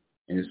song.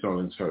 And this song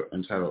is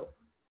entitled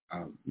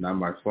Not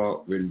My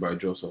Fault, written by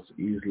Joseph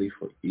Easley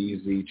for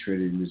Easy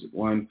Trinity Music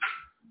 1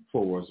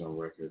 for Warzone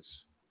Records.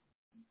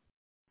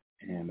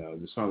 And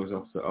the song is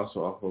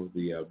also off of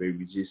the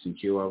Baby G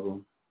CQ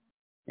album.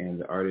 And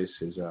the artist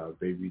is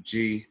Baby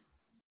G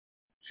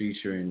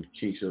featuring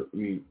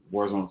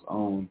Warzone's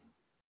own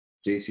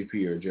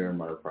JCP or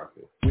Jeremiah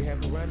Prophet. We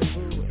have a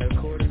rendezvous at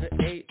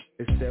 7:45.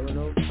 It's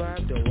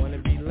 7:05, don't want to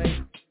be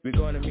late. We're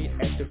going to meet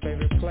at your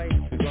favorite place.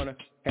 We're going to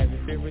have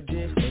your favorite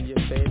dish and your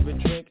favorite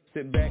drink.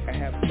 Sit back, I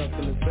have something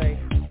to say.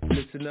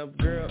 Listen up,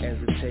 girl, as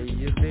I tell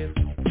you this.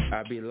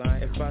 I'd be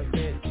lying if I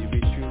said you'd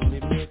be truly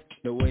missed.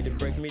 No way to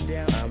break me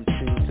down, I'm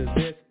true to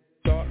this.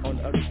 Thought on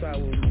the other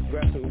side where the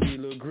grass would be a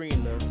little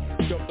greener.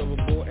 Jumped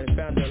overboard and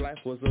found her life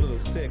was a little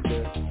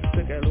sicker.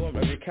 Took a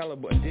woman of your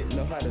caliber and didn't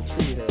know how to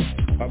treat her.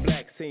 A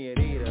black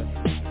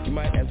senorita. You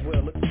might as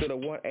well look to the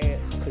one ad,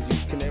 cause you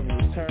can never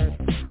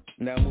return.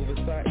 Now move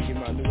aside and give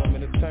my new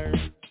woman a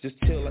turn. Just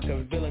chill like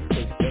a villain,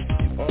 cause that's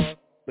what you are.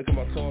 Look at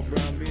my tall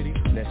brown beauty,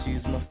 now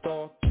she's my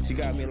star. She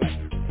got me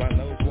like my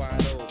nose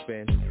wide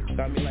open.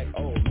 Got me like,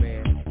 oh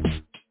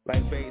man.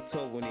 Like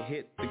Beethoven when he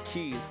hit the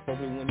keys.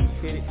 Hopefully when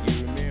he hit it,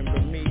 you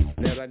remember me.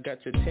 Now that I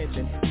got your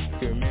attention,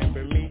 you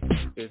remember me.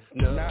 It's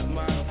not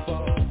my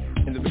fault.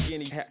 In the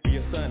beginning, you had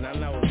your son,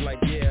 and I was like,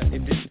 yeah,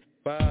 it didn't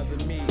bother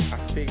me.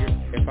 I figured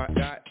if I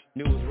got,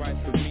 knew it was right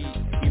for me,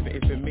 even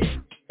if it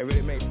meant it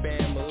really made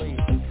family.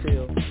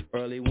 Until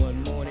early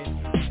one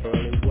morning,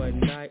 early one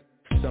night,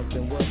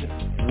 something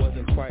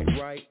wasn't quite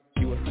right.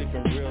 You were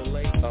sleeping real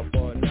late, up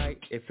all night.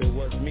 If it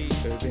was me,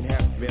 it would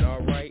have been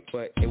alright.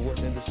 But it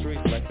wasn't in the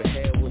streets like the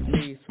hell with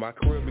me. So my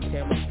career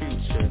became my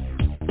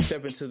future.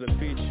 Step into the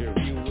future,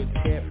 you with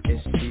him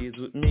and she's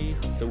with me.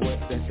 So what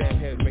that same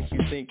head make you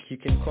think you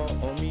can call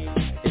on me?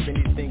 If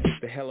anything,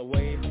 get the hell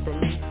away from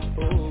me.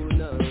 Oh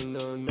no,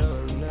 no,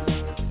 no, no,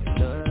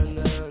 no,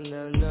 no, no,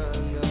 no, no,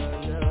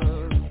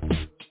 no.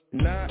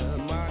 Not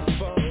my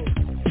fault.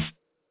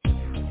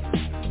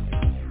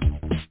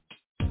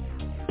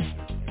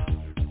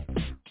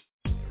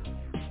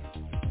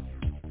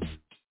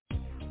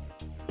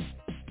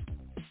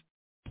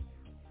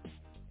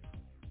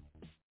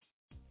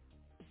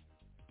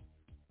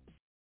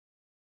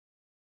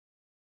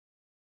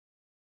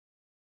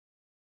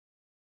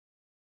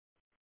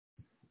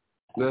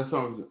 That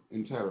song is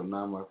entitled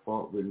Not My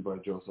Fault, written by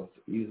Joseph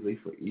Easley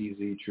for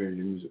Easy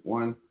Trinity Music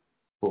 1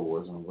 for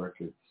Warzone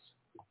Records.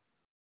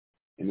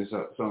 And this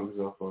song is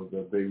off of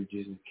the Baby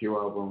G's Q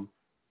album.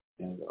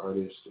 And the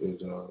artist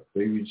is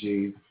Baby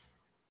G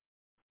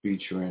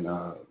featuring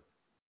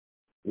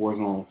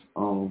Warzone's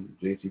own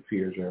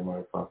JTP or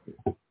Jeremiah Prophet.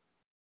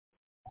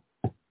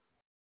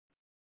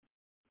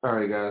 All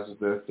right, guys, with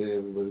that said,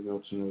 everybody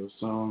go to another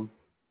song.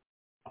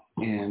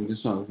 And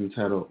this song is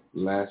entitled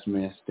Last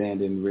Man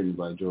Standing, written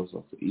by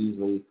Joseph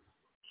Easley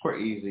for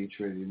Easy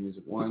Trinity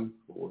Music 1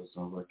 for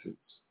Warzone Records.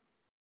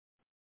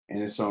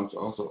 And this song's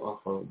also off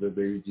of the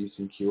Baby G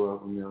CQ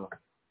album, y'all.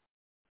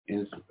 And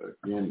it's,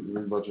 again,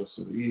 written by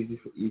Joseph Easy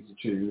for Easy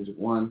Tree Music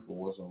 1 for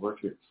Warzone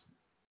Records.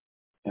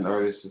 And the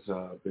artist is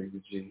Baby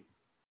G.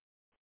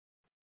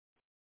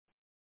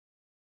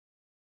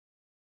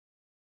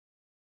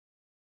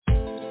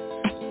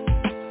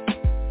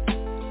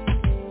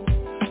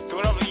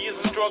 Through all the years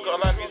of struggle, a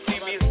lot of you see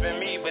me, it's been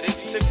me. But if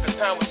you took the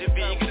time with your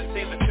being, you get to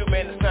see the two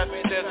men inside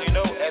themselves, you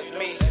know, as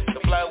me. The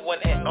blind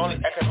one and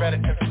only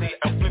acrobatic can see.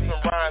 I'm flipping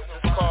rhymes,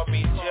 just call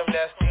me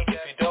gymnastic.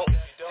 If you don't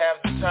have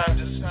the time,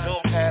 just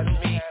zoom past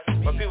me.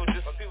 My people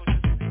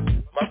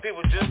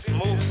just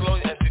move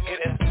slowly and get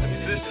in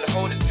position to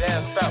hold it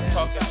down. Stop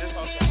talking, just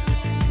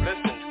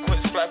listen. Quit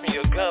flapping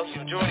your gums.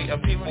 Majority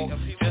of people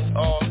just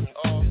all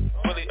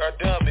really are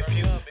dumb. If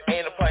you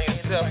ain't applying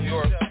yourself,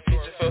 your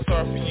teacher feels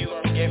sorry for you.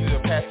 Gave you a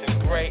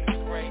passing grade.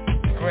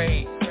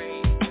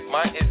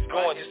 Mine is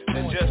going, just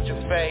adjust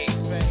your fade.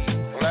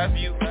 Love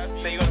you,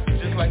 say you wanna be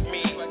just like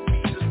me.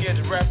 Just scared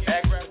to rap,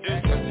 act,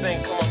 produce, and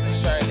sing. Come on,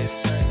 shine it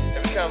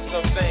and become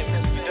something.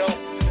 If you don't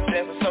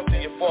stand for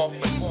something, you fall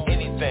for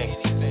anything.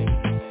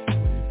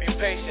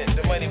 Patient,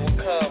 the money will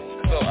come,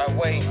 so I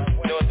wait,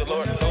 knowing the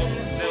Lord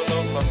still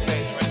knows my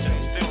face,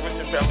 still rich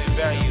in family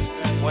values,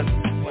 when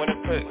I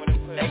put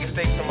egg and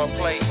steaks on my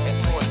plate,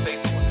 and four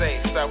steaks to say,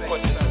 stop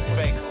questioning the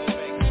fake,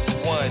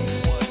 one,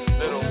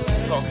 little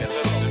talking,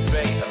 little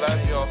debate, a lot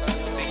of y'all see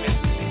me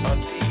on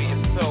TV,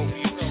 and so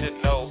you should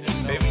know,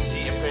 Baby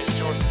G and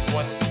Prince George is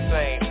one and the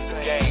same, the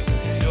game,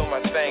 doing my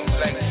thing,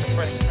 like the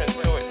Prince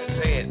George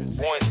said,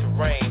 born to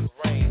reign,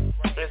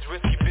 it's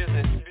risky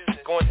business,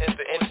 going into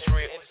the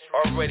industry,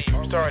 already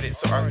started,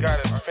 so I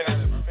gotta finish.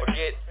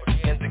 Forget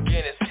in the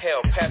Guinness,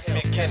 hell, pass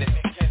me a Guinness.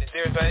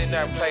 There's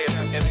 99 players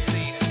with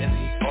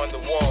MCs on the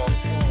wall.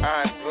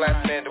 I'm the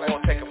last man that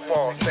won't take a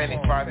fall.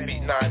 Standing 5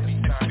 feet 9 to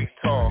 6 feet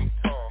tall.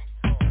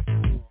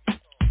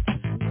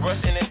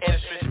 Rush in the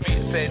industry,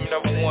 speed said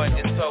number one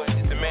is so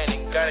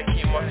demanding. Gotta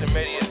keep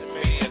multimedia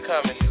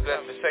coming, so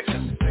that the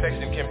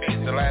section can be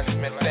the last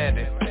man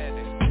standing.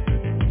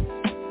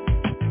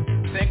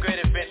 10 great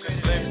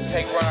adventures, live,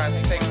 take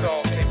rides, take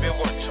songs, take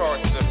billboard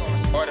charts.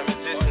 Art of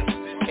musicians,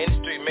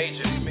 industry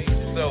majors.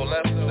 So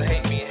love to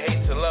hate me and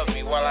hate to love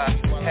me. While I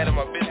handle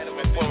my business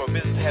before my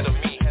business handle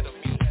me.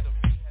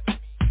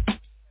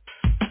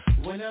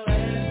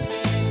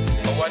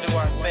 Or why do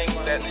I think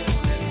that?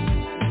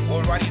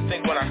 Or why do you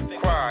think when I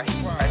cry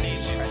I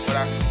need you? When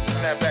I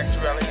snap back to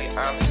reality,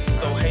 I'm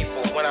so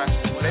hateful. When I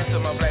lace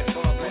up my black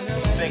boots,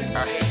 you think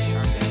I hate you.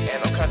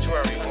 And on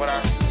contrary, when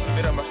I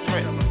bit up my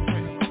strength,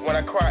 when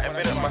I cry and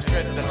bit up my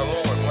strength in the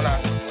Lord, when I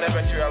snap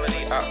back to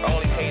reality, I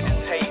only hate.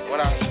 When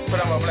I put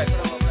on my black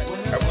boots,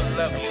 I would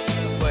love you,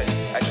 but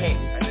I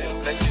can't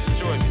let you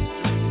destroy me.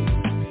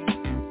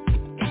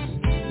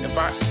 If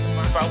I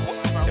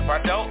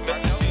don't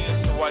listen to you,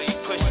 so why do you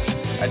push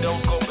me? I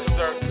don't go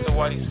berserk, so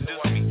why do you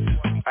seduce me?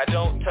 I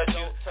don't touch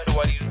you, so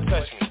why do you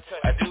touch me?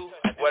 I do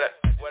what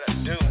I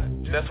do,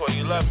 that's why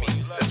you love me.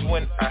 That's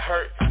when I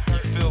hurt, you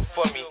feel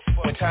for me.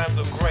 When times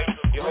are great,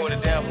 you hold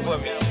it down for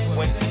me.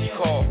 When you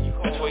call,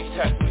 that's why you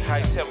touch me, how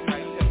you tell me.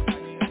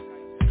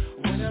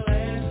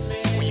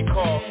 When you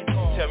call,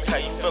 tell me how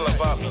you feel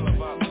about me.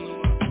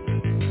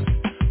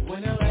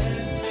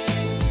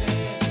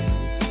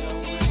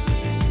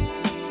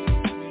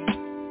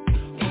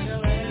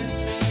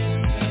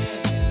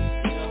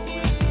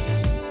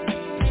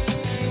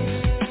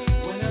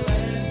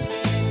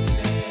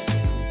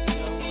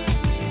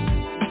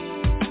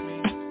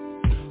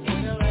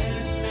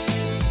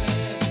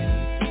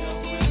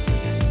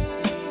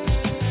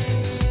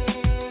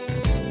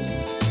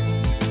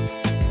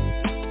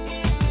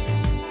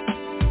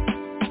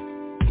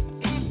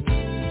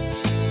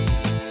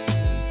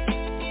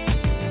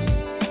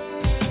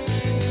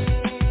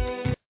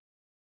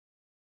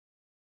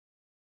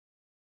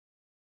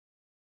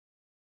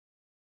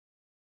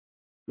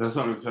 That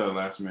song is titled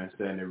Last Man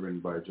Standing, written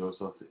by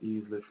Joseph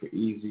Easy for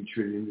Easy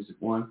Tree Music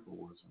 1 for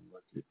Warzone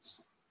Records.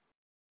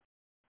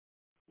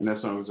 And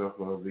that song is off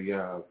of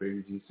the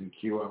Baby G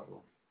CQ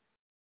album.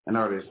 And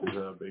artist is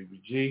Baby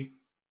G.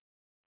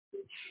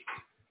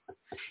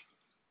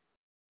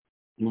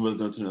 With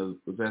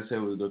that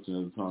said, we'll go to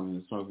another song.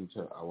 And the song is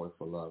titled I Wait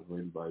for Love,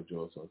 written by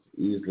Joseph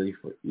Easy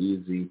for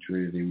Easy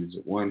Tree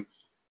Music 1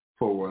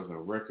 for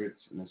Warzone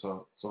Records. And that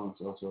song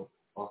is also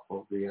off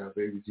of the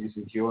Baby G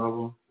CQ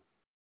album.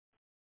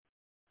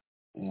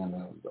 And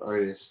the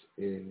artist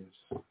is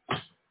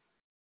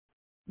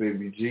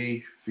Baby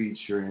G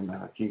featuring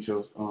King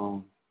Show's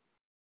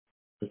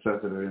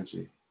Professor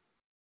Davinci.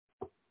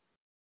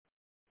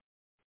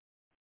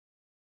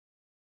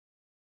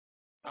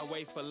 I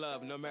wait for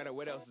love no matter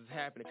what else is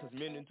happening, cause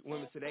men and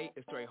women today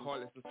is straight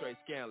heartless and straight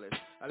scandalous.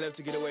 I live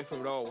to get away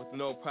from it all with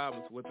no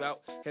problems. Without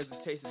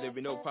hesitation, there'll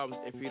be no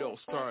problems if you don't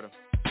start them.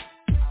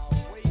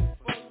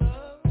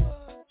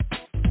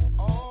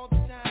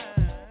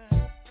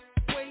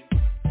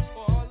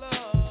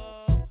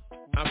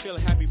 I'm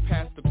feeling happy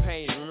past the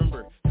pain.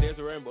 Remember, there's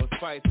a rainbow,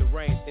 spice the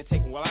rain. It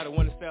takes a while out of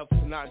oneself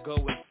to not go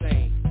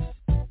insane.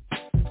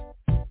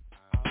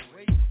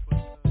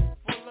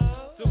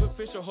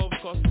 Superficial hope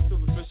costs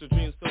superficial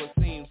dreams, so it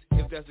seems.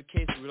 If that's the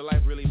case, real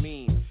life really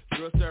means.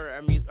 Girls stare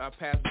at me, I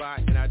pass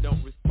by and I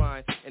don't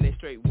respond, and they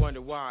straight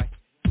wonder why.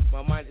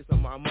 My mind is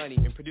on my money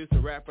and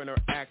producing, rapping or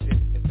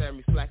acting. Instead of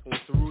me slacking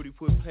with the Rudy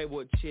Put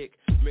Playboy chick,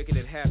 making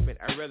it happen.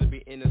 I'd rather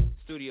be in the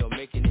studio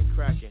making it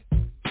cracking.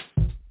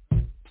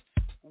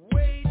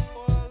 Wait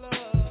for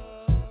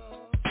love,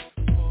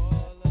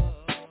 for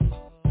love.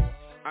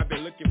 I've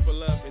been looking for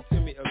love in too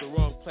many of the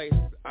wrong places.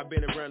 I've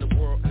been around the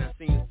world and I've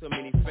seen so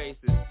many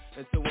faces.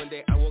 Until one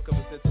day I woke up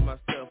and said to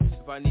myself,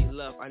 if I need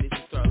love, I need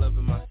to start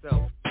loving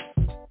myself.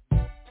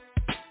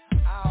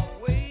 I'll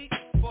wait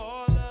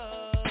for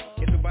love.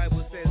 If the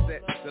Bible says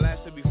that the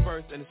last should be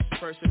first and the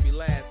first should be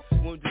last,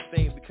 when this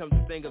thing becomes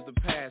a thing of the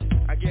past.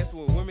 I guess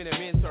when women and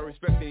men start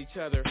respecting each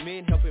other,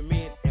 men helping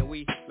men, and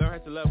we learn how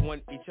to love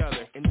each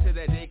other. Until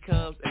that day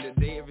comes and the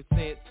day ever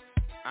since,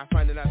 I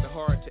find it not the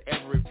hard to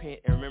ever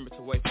repent and remember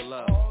to wait for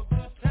love. All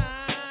the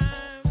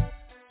time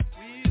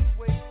we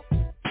wait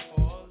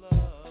for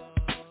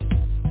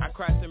love. I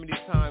cried so many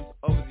times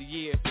over the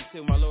years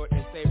until my Lord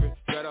and Savior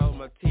dried all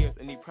my tears,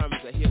 and He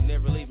promised that He'll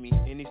never leave me,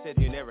 and He said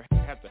He'll never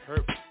have to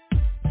hurt me.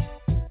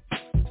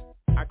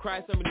 I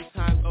cried so many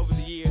times over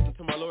the years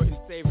until my Lord and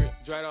Savior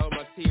dried all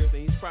my tears,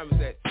 and He's promised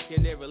that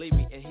He'll never leave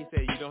me, and He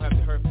said you don't have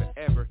to hurt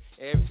forever.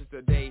 And ever since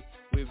the day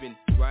we've been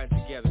riding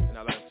together, and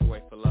I learned to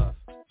wait for love.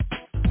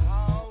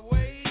 I'll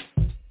wait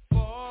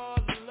for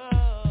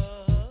love.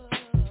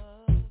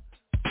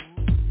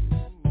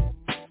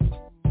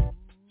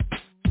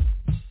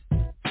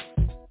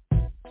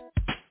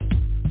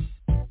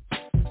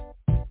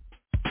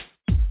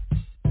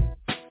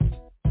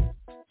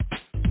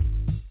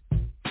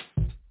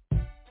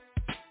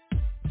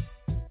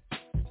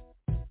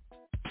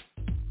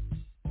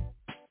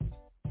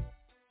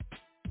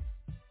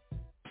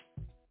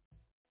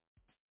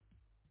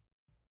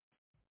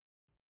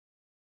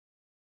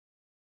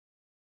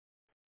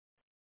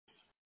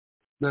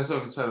 That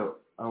song is titled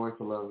I Wait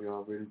for Love,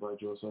 y'all, written by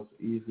Joseph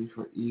Easy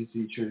for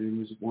Easy, Trinity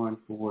Music 1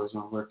 for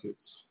Warzone Records.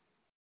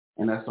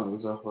 And that song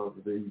is off of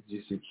the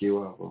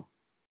GCQ album.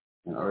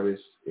 And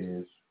artist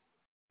is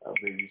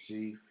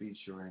Davinci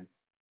featuring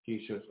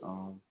Keisha's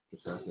own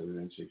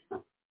Davinci.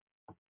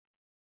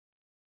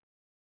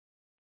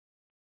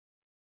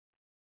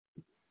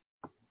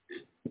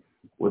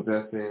 With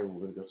that said,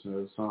 we're going to go to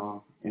another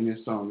song. And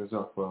this song is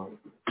off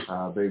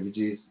of Baby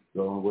G's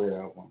Going Away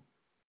album.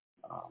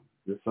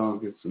 This song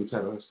is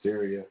entitled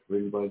Hysteria,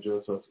 written by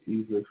Joseph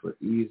Easy for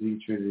Easy,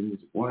 Trinity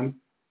Music 1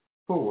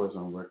 for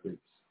Warzone Records.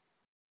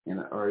 And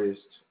the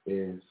artist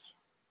is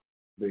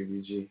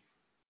Baby G.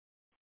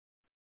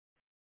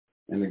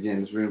 And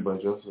again, it's written by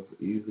Joseph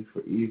Easy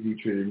for Easy,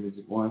 Trinity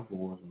Music 1 for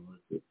Warzone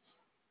Records.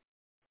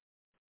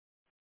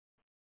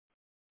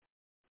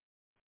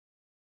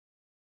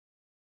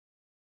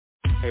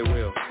 Hey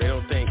Will, they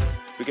don't think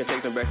we can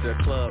take them back to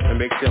the club and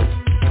make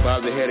them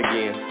bob their head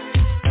again.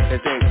 They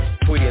think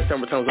Tweety and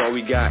Summertime's all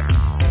we got.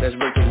 Let's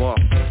break them off,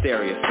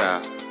 stereo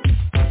style.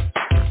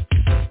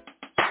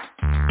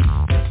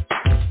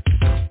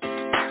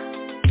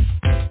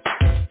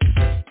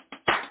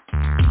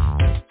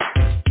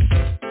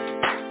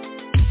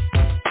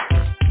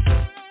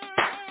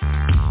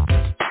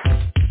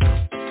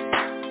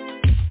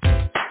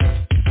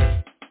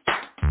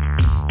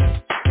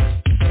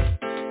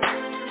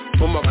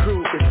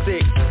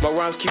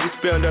 Keep you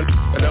spelled on,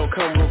 I don't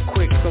come real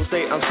quick. Some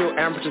say I'm still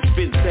amateur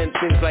spitting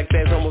sentences like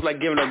that. It's almost like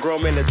giving a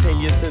grown man a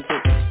 10-year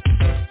sentence.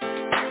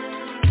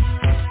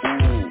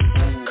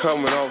 Ooh,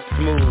 coming off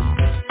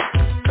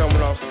smooth,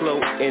 coming off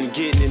slow and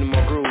getting into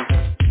my groove.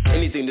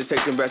 Anything to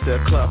take them back to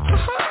the club.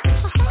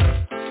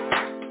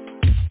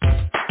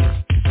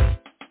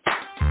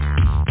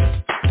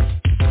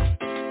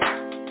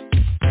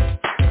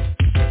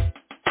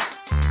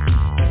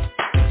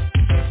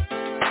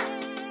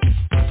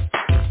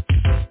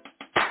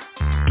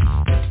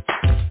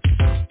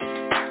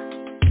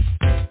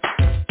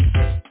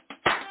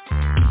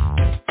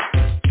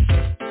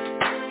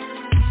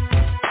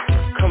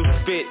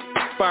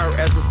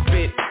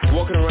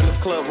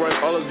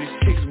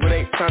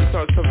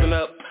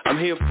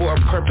 For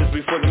a purpose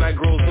before the night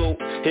grows old.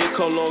 Here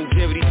come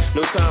longevity,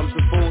 no time to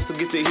fool. So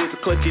get their heels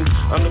clutching.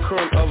 I'm the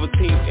current of a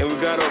team, and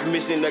we got our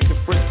mission like the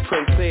Fresh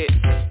Prince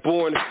said.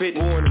 Born to fit,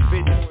 born to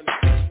fit.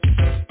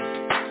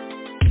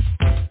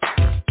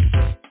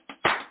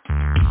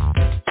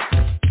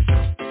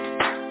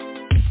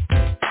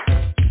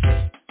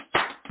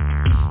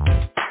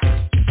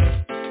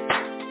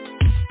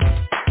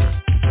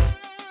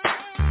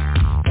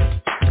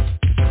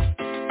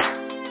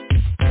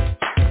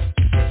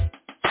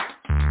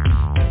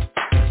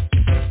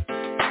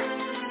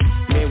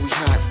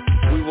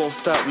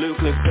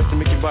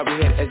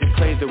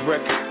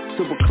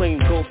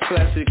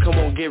 Come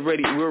on, get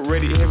ready, we're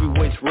ready,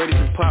 heavyweights, ready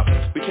to pop.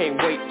 We can't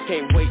wait,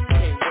 can't wait,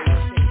 can't wait.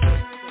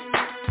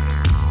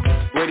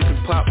 Ready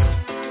to pop,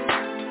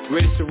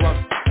 ready to rock.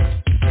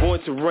 Born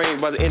to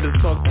reign, by the end of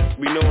the song,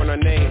 we knowing our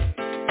name.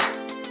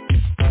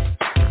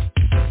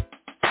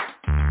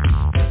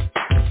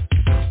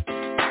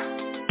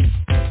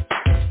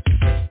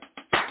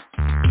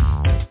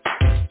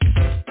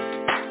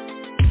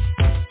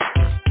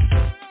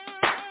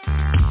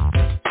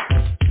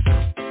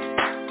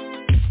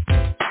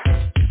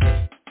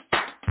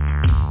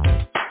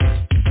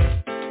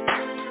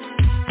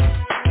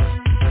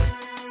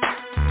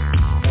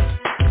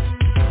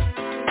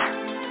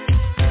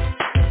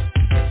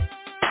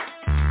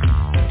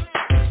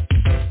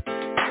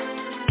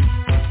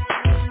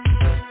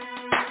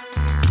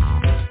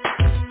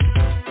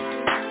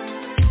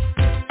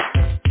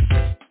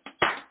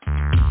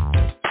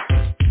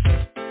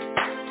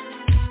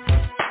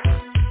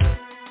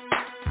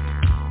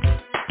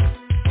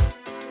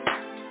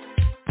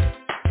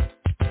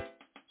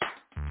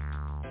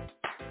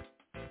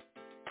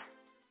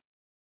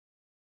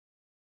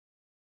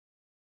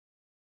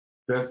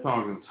 That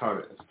song is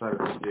titled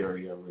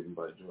Stereo, written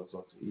by George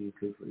Lawson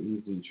Easley for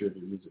Easy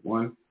Tribute Music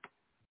 1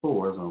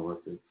 for Warzone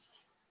Records.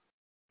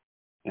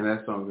 And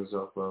that song is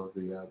off of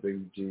the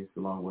Biggie G's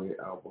The Long Way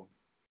album.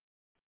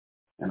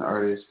 And the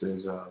artist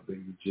is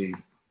Biggie G.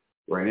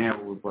 Right now,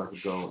 we're about to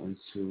go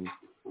into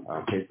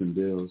Pay Some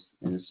Bills,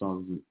 and the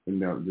song,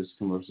 this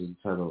commercial is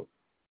titled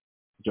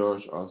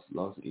George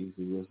Lawson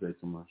Easley Real Estate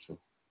Commercial.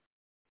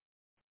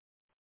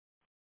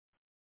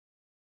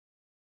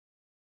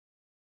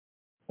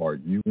 Are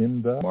you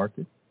in the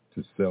market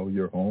to sell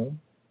your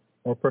home,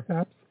 or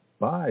perhaps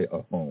buy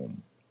a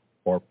home,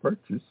 or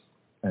purchase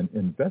an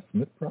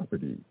investment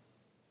property?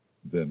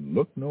 Then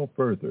look no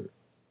further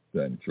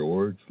than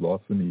George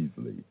Lawson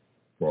Easley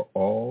for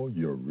all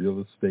your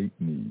real estate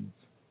needs.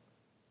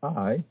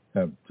 I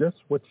have just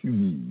what you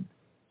need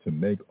to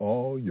make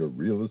all your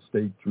real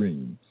estate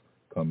dreams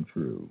come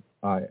true.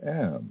 I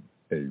am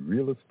a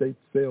real estate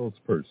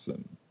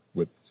salesperson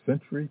with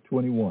Century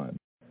 21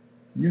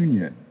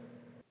 Union.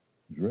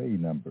 Dre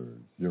number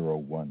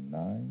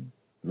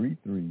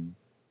 019-33203.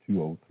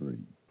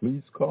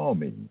 Please call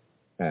me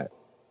at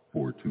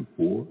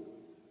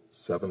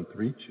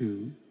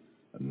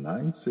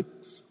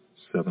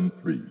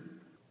 424-732-9673.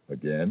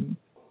 Again,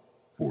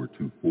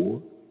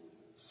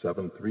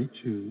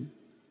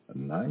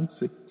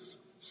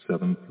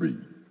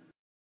 424-732-9673.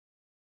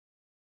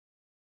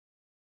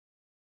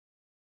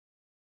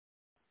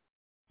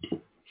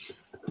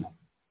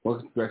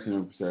 Welcome back to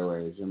the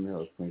Airwaves. I'm your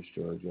host, Prince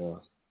George,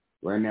 y'all.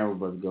 Right now, we're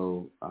about to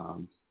go.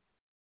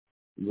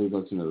 We're going to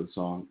go to another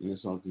song, and the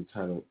song is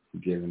entitled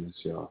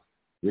 "Forgiveness," y'all.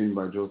 Written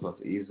by George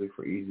Lawson Easley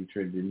for Easy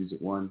Trade Music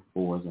 1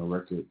 for Warzone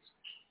Records,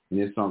 and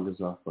this song is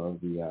off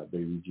of the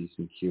Baby G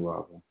Q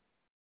album.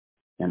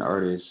 And the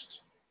artist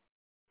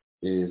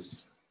is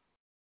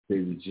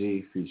Baby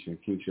G featuring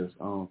King Trust's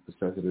own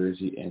Professor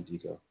Reggie and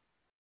Digo.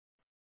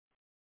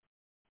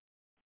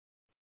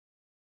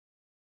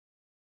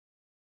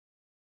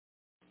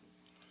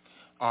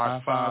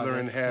 Our Father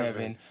in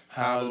heaven,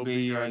 hallowed be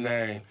your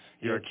name.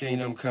 Your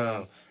kingdom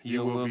come,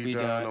 your will be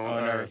done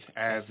on earth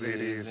as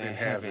it is in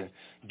heaven.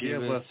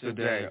 Give us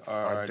today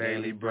our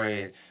daily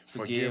bread.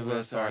 Forgive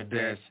us our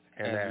debts,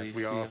 and as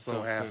we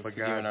also have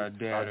forgiven our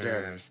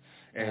debtors.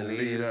 And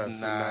lead us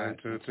not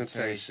into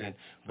temptation,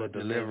 but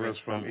deliver us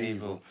from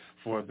evil.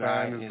 For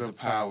thine is the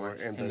power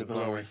and the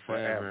glory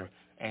forever.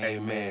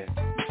 Amen.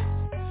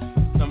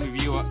 Some of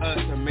you or us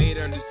have made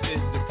our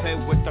decision to play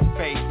with our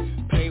faith,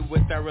 play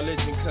with our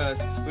religion, cause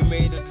we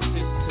made a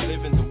decision to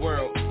live in the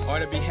world.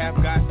 On our behalf,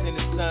 God sent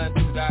His Son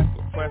to die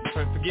for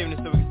forgiveness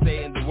so we can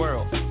stay in the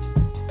world.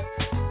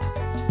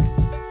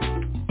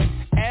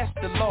 Ask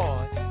the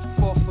Lord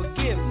for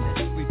forgiveness.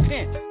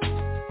 Repent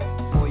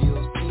for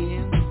your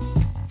sins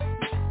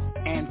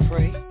and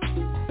pray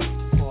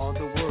for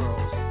the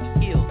world's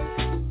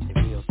illness. If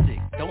you're sick,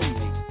 don't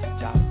make the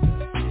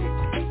doctor sick.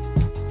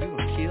 You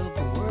will kill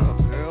the world,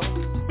 girl.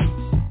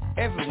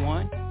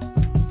 Everyone.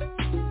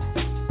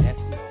 That's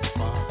no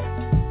fun.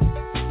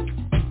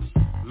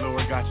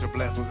 Lord got your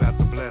blessings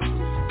after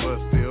blessings, but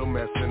still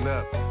messing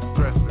up,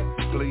 stressing.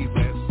 Please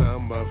let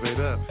some of it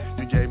up.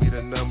 You gave me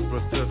the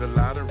numbers to the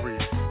lottery,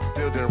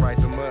 still didn't write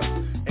them up.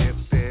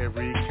 Instead,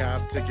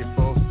 recount ticket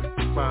for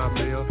 65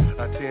 mil,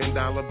 a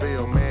 $10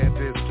 bill. Man,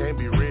 this can't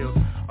be real.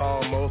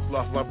 Almost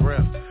lost my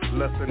breath,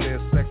 lusting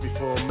in sex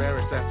before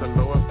marriage. Ask the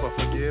Lord for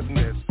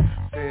forgiveness.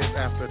 Sins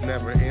after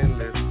never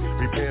endless.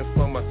 Repent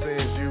for my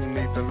sins. You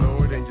need the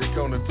Lord in your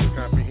corner to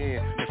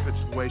comprehend the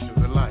situations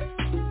of life.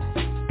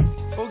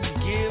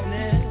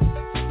 Forgiveness.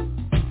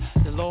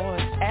 The Lord,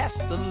 ask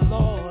the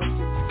Lord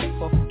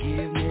for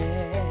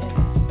forgiveness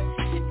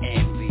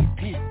and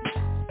repent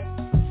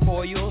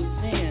for your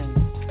sins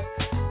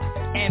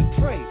and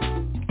pray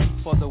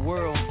for the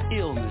world's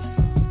illness.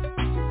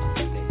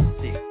 They're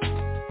sick.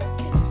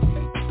 Can you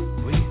see?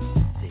 Real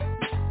sick.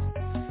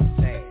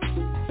 Sad.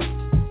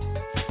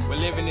 We're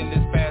living in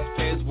this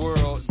fast-paced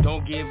world.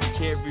 Don't give a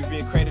care if you're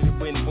being credited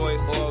with a boy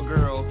or a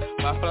girl.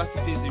 My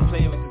philosophy is you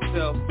play with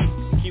yourself.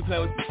 Keep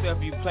playing with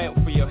yourself, you plan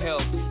for your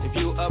health. If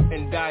you up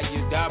and die,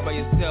 you die by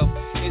yourself.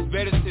 It's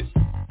better to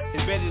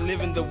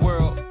live in the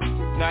world,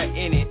 not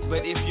in it.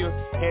 But if your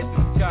head's in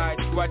the sky,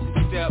 watch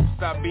your step,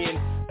 stop being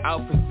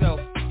out for self.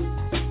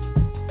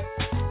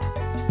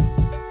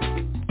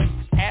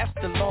 Ask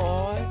the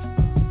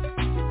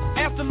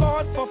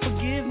Lord for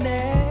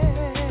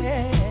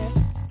forgiveness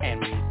and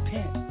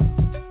repent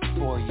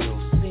for your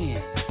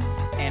sins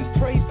and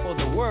pray for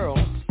the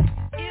world's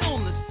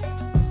illness.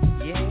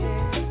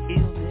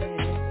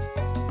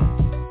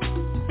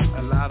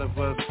 A lot of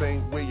us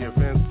think we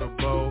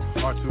invincible,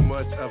 are too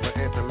much of an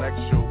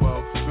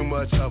intellectual, too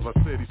much of a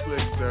city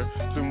slickster,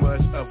 too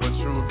much of a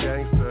true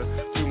gangster,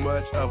 too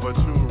much of a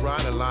true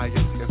rider, liar,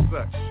 and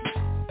such.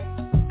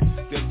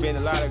 There's been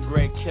a lot of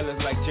great killers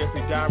like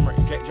Jeffrey Dahmer,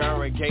 John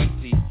Ray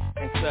Gacy,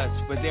 and such,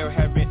 but there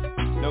have been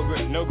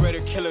no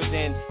greater killer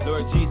than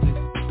Lord Jesus.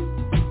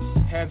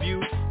 Have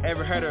you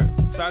ever heard of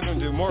Sodom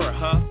and Gomorrah,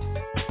 huh?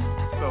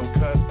 So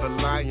cut the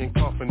lying,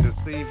 coughing,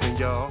 deceiving,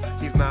 y'all.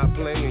 He's not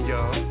playing,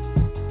 y'all.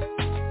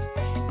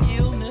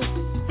 Illness,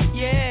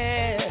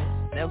 yeah.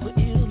 there's an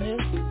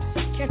illness.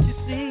 Can't you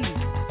see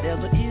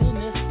there's an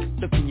illness?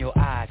 Look in your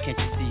eye, can't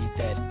you see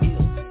that illness?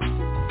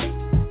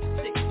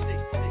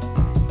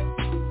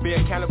 Be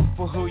accountable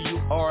for who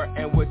you are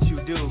and what you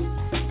do.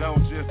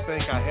 Don't just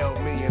think I help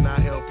me and I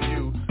help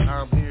you.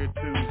 I'm here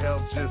to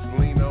help, just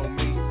lean on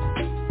me.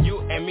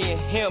 You and me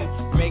and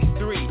him make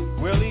three.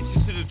 We'll lead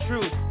you to the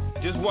truth.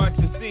 Just watch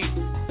and see.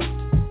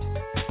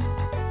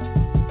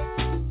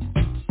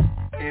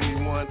 Any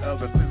one of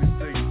the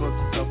 56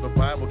 books of the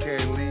Bible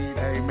can lead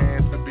a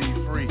man to be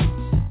free.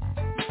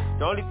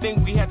 The only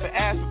thing we have to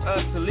ask of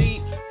us to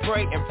lead,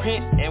 pray and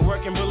repent and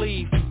work and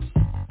believe.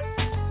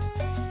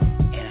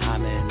 And how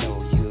many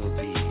know you'll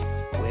be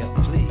well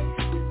pleased?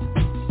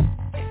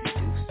 If you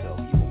do so,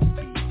 you won't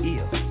be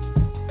ill.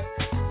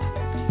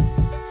 You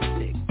won't be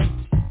sick.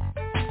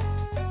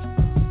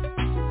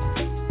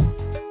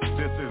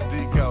 This is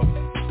Deco,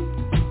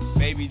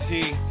 Baby G.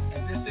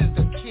 And this is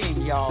the king,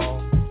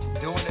 y'all,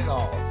 doing it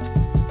all.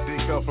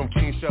 Deco from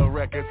King Show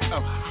Records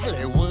of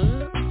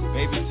Hollywood.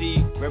 Baby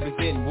G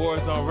representing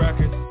Warzone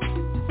Records.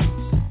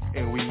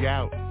 And we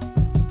out.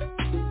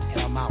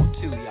 And I'm out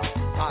too,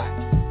 y'all.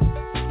 Bye.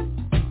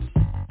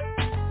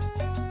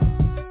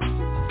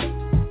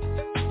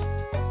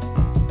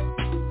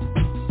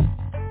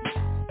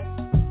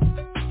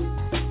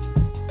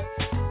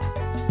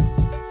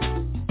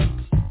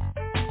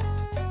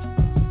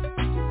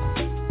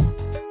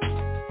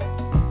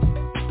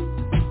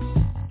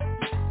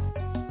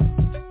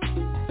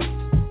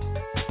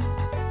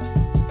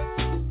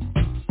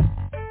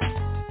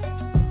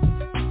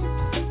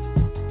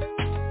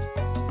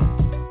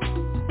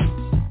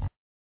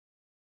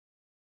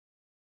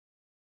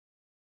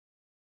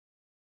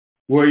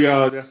 Well,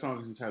 y'all, that song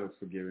is entitled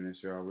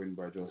Forgiveness, y'all, written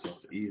by Joseph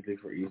Easley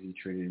for Easy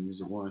Trinity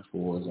Music One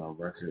for Warzone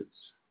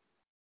Records.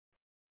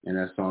 And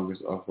that song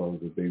is off of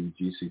the Baby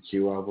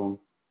GCQ album.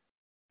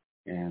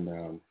 And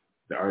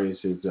the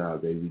artist is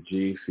Baby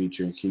G,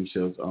 featuring King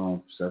Show's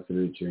own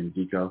Saturday and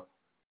Deco.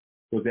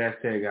 With that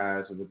said,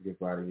 guys, we're going to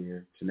get out of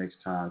here. Till next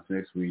time, till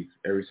next week,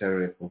 every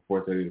Saturday from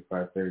 4:30 to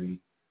 5:30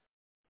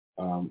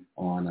 on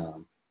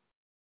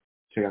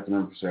check out the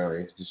number for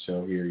Saturday. It's the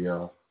show here,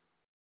 y'all.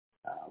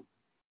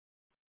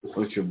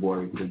 With your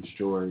boy, Prince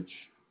George.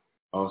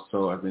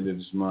 Also, at the end of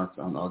this month,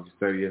 on August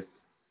 30th,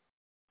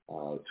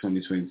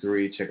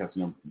 2023, check out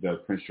the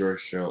Prince George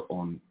show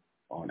on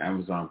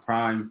Amazon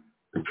Prime.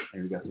 And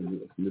we got some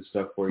new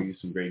stuff for you,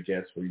 some great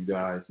guests for you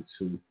guys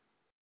to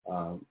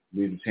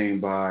be entertained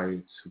by,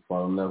 to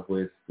fall in love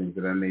with, things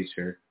of that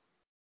nature.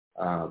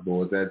 But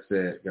with that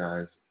said,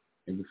 guys,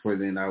 and before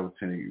then, I will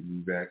turn you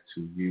back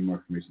to give you more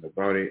information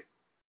about it.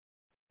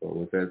 But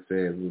with that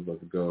said, we're about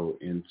to go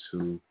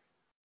into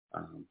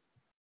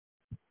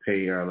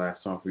pay our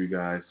last song for you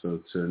guys. So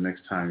till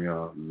next time,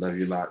 y'all, love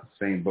you a lot.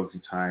 Same Bugsy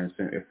time,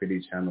 same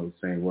FAD channel,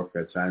 same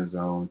Warfare time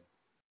zone.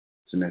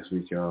 Till next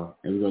week, y'all.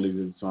 And we're going to leave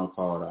you with a song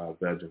called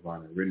Badge of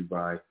Honor, written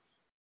by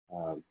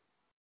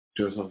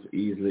Joseph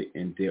Easley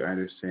and Dale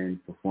Anderson,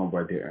 performed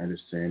by Dale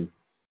Anderson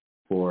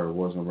for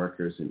Warzone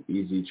Records and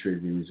Easy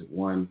Trinity Music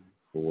One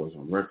for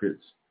Warzone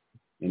Records.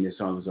 And this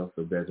song is off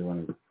the Badge of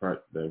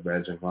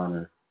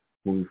Honor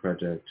movie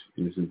project.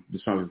 And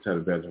this song is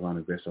entitled Badge of Honor,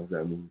 based off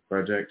that movie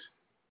project,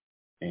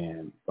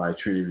 and by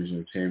Trinity Vision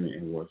Entertainment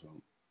and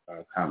Warzone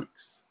Comics.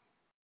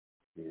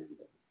 And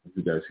hope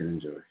you guys can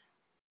enjoy.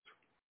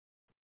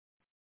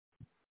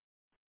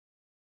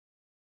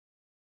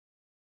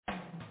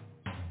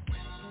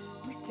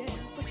 We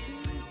stand for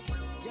truth,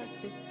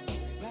 justice,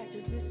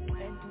 righteousness,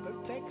 and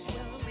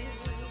perfection.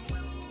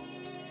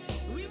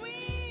 We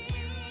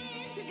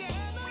win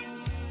together,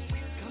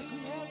 'cause we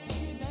have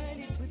been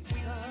united with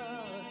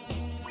God.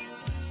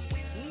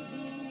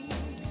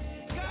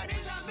 God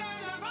is our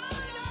banner of honor.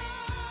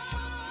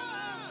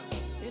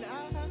 And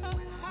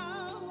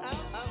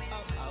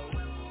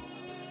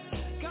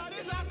God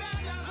is our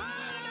banner of honor.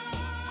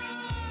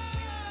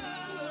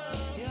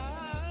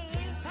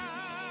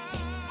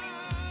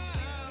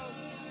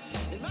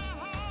 And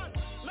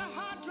my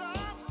heart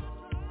drops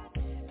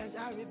as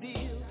I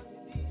reveal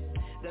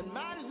that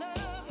my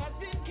love has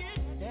been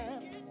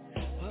kidnapped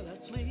while I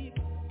sleep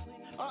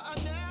or I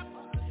nap.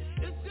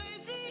 It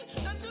saves me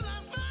until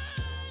I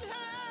find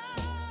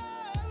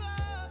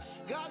her.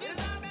 God is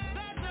our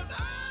badge of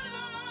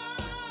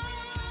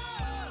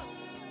honor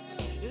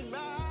in my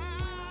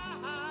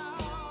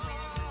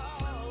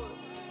house.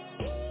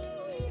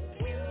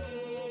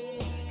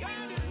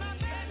 God is my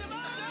badge of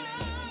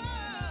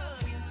honor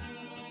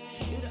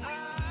in our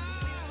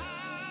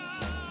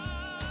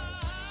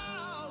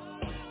house.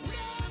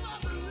 Never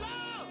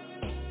belong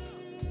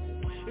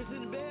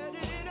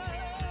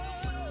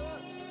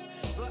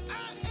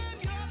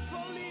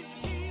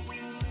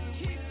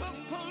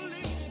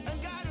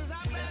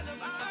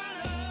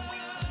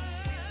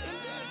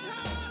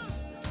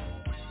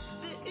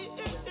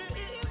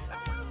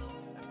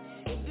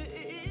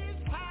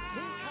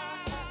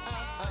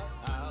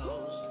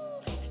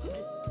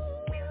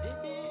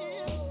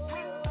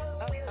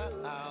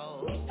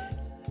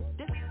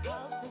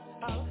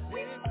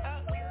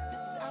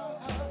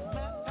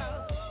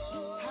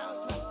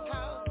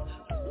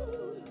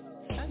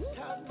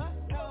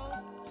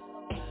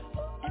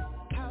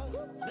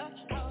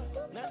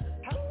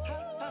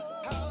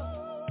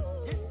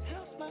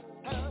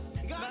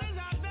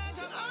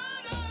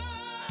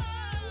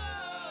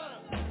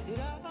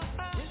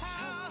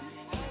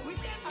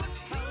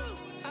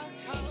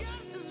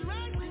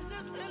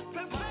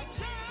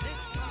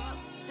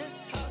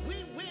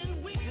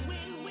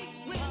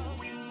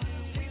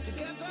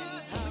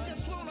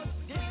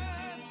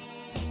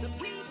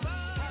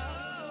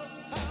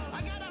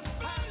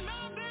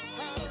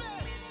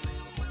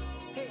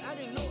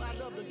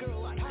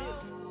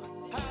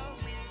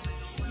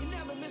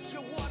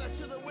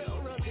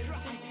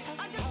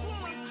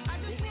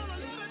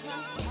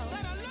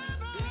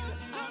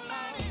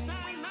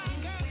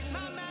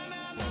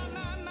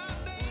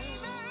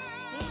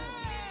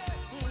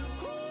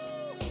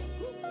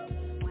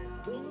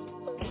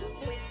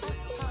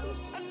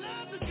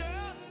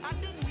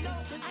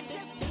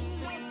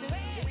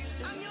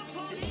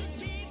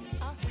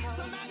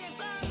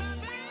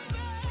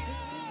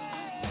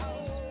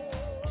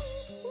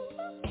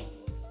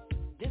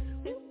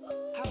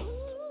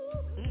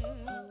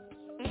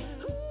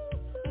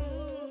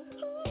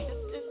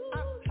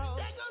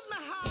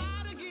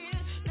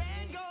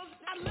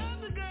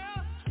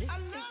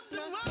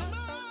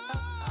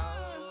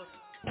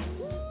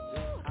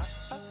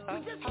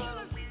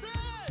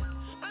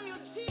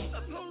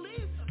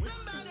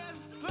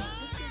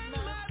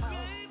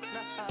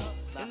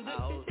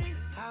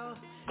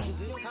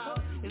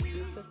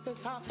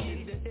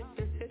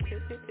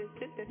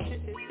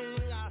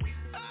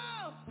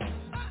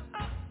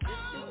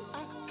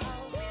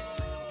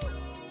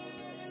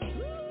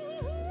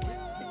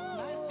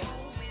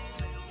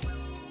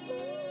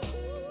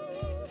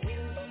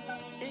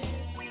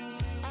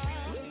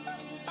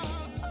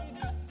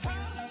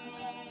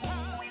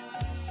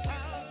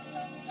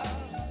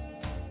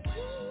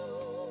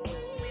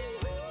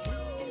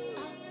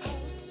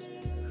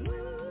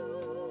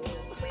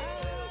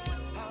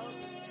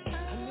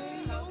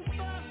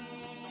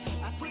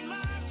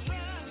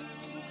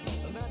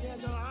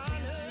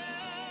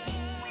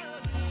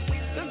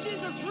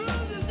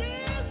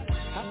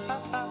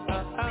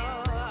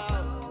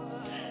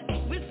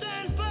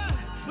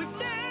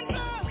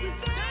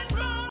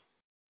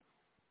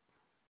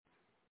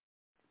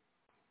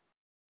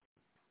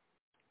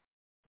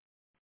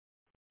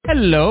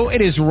Hello,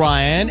 it is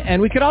Ryan,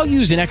 and we could all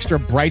use an extra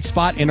bright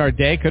spot in our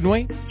day, couldn't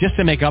we? Just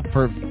to make up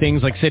for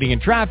things like sitting in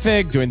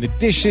traffic, doing the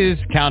dishes,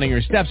 counting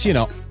your steps, you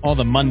know, all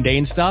the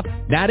mundane stuff.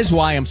 That is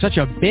why I'm such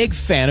a big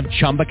fan of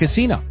Chumba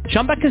Casino.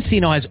 Chumba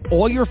Casino has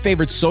all your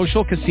favorite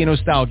social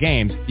casino-style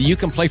games that you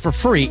can play for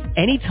free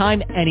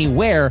anytime,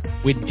 anywhere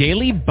with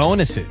daily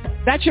bonuses.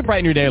 That should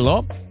brighten your day a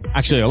little.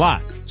 Actually, a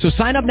lot. So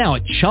sign up now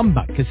at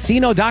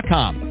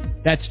ChumbaCasino.com.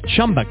 That's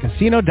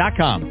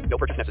ChumbaCasino.com. No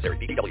purchase necessary.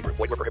 VGW Group.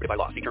 Void where prohibited by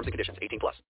law. See terms and conditions. 18+.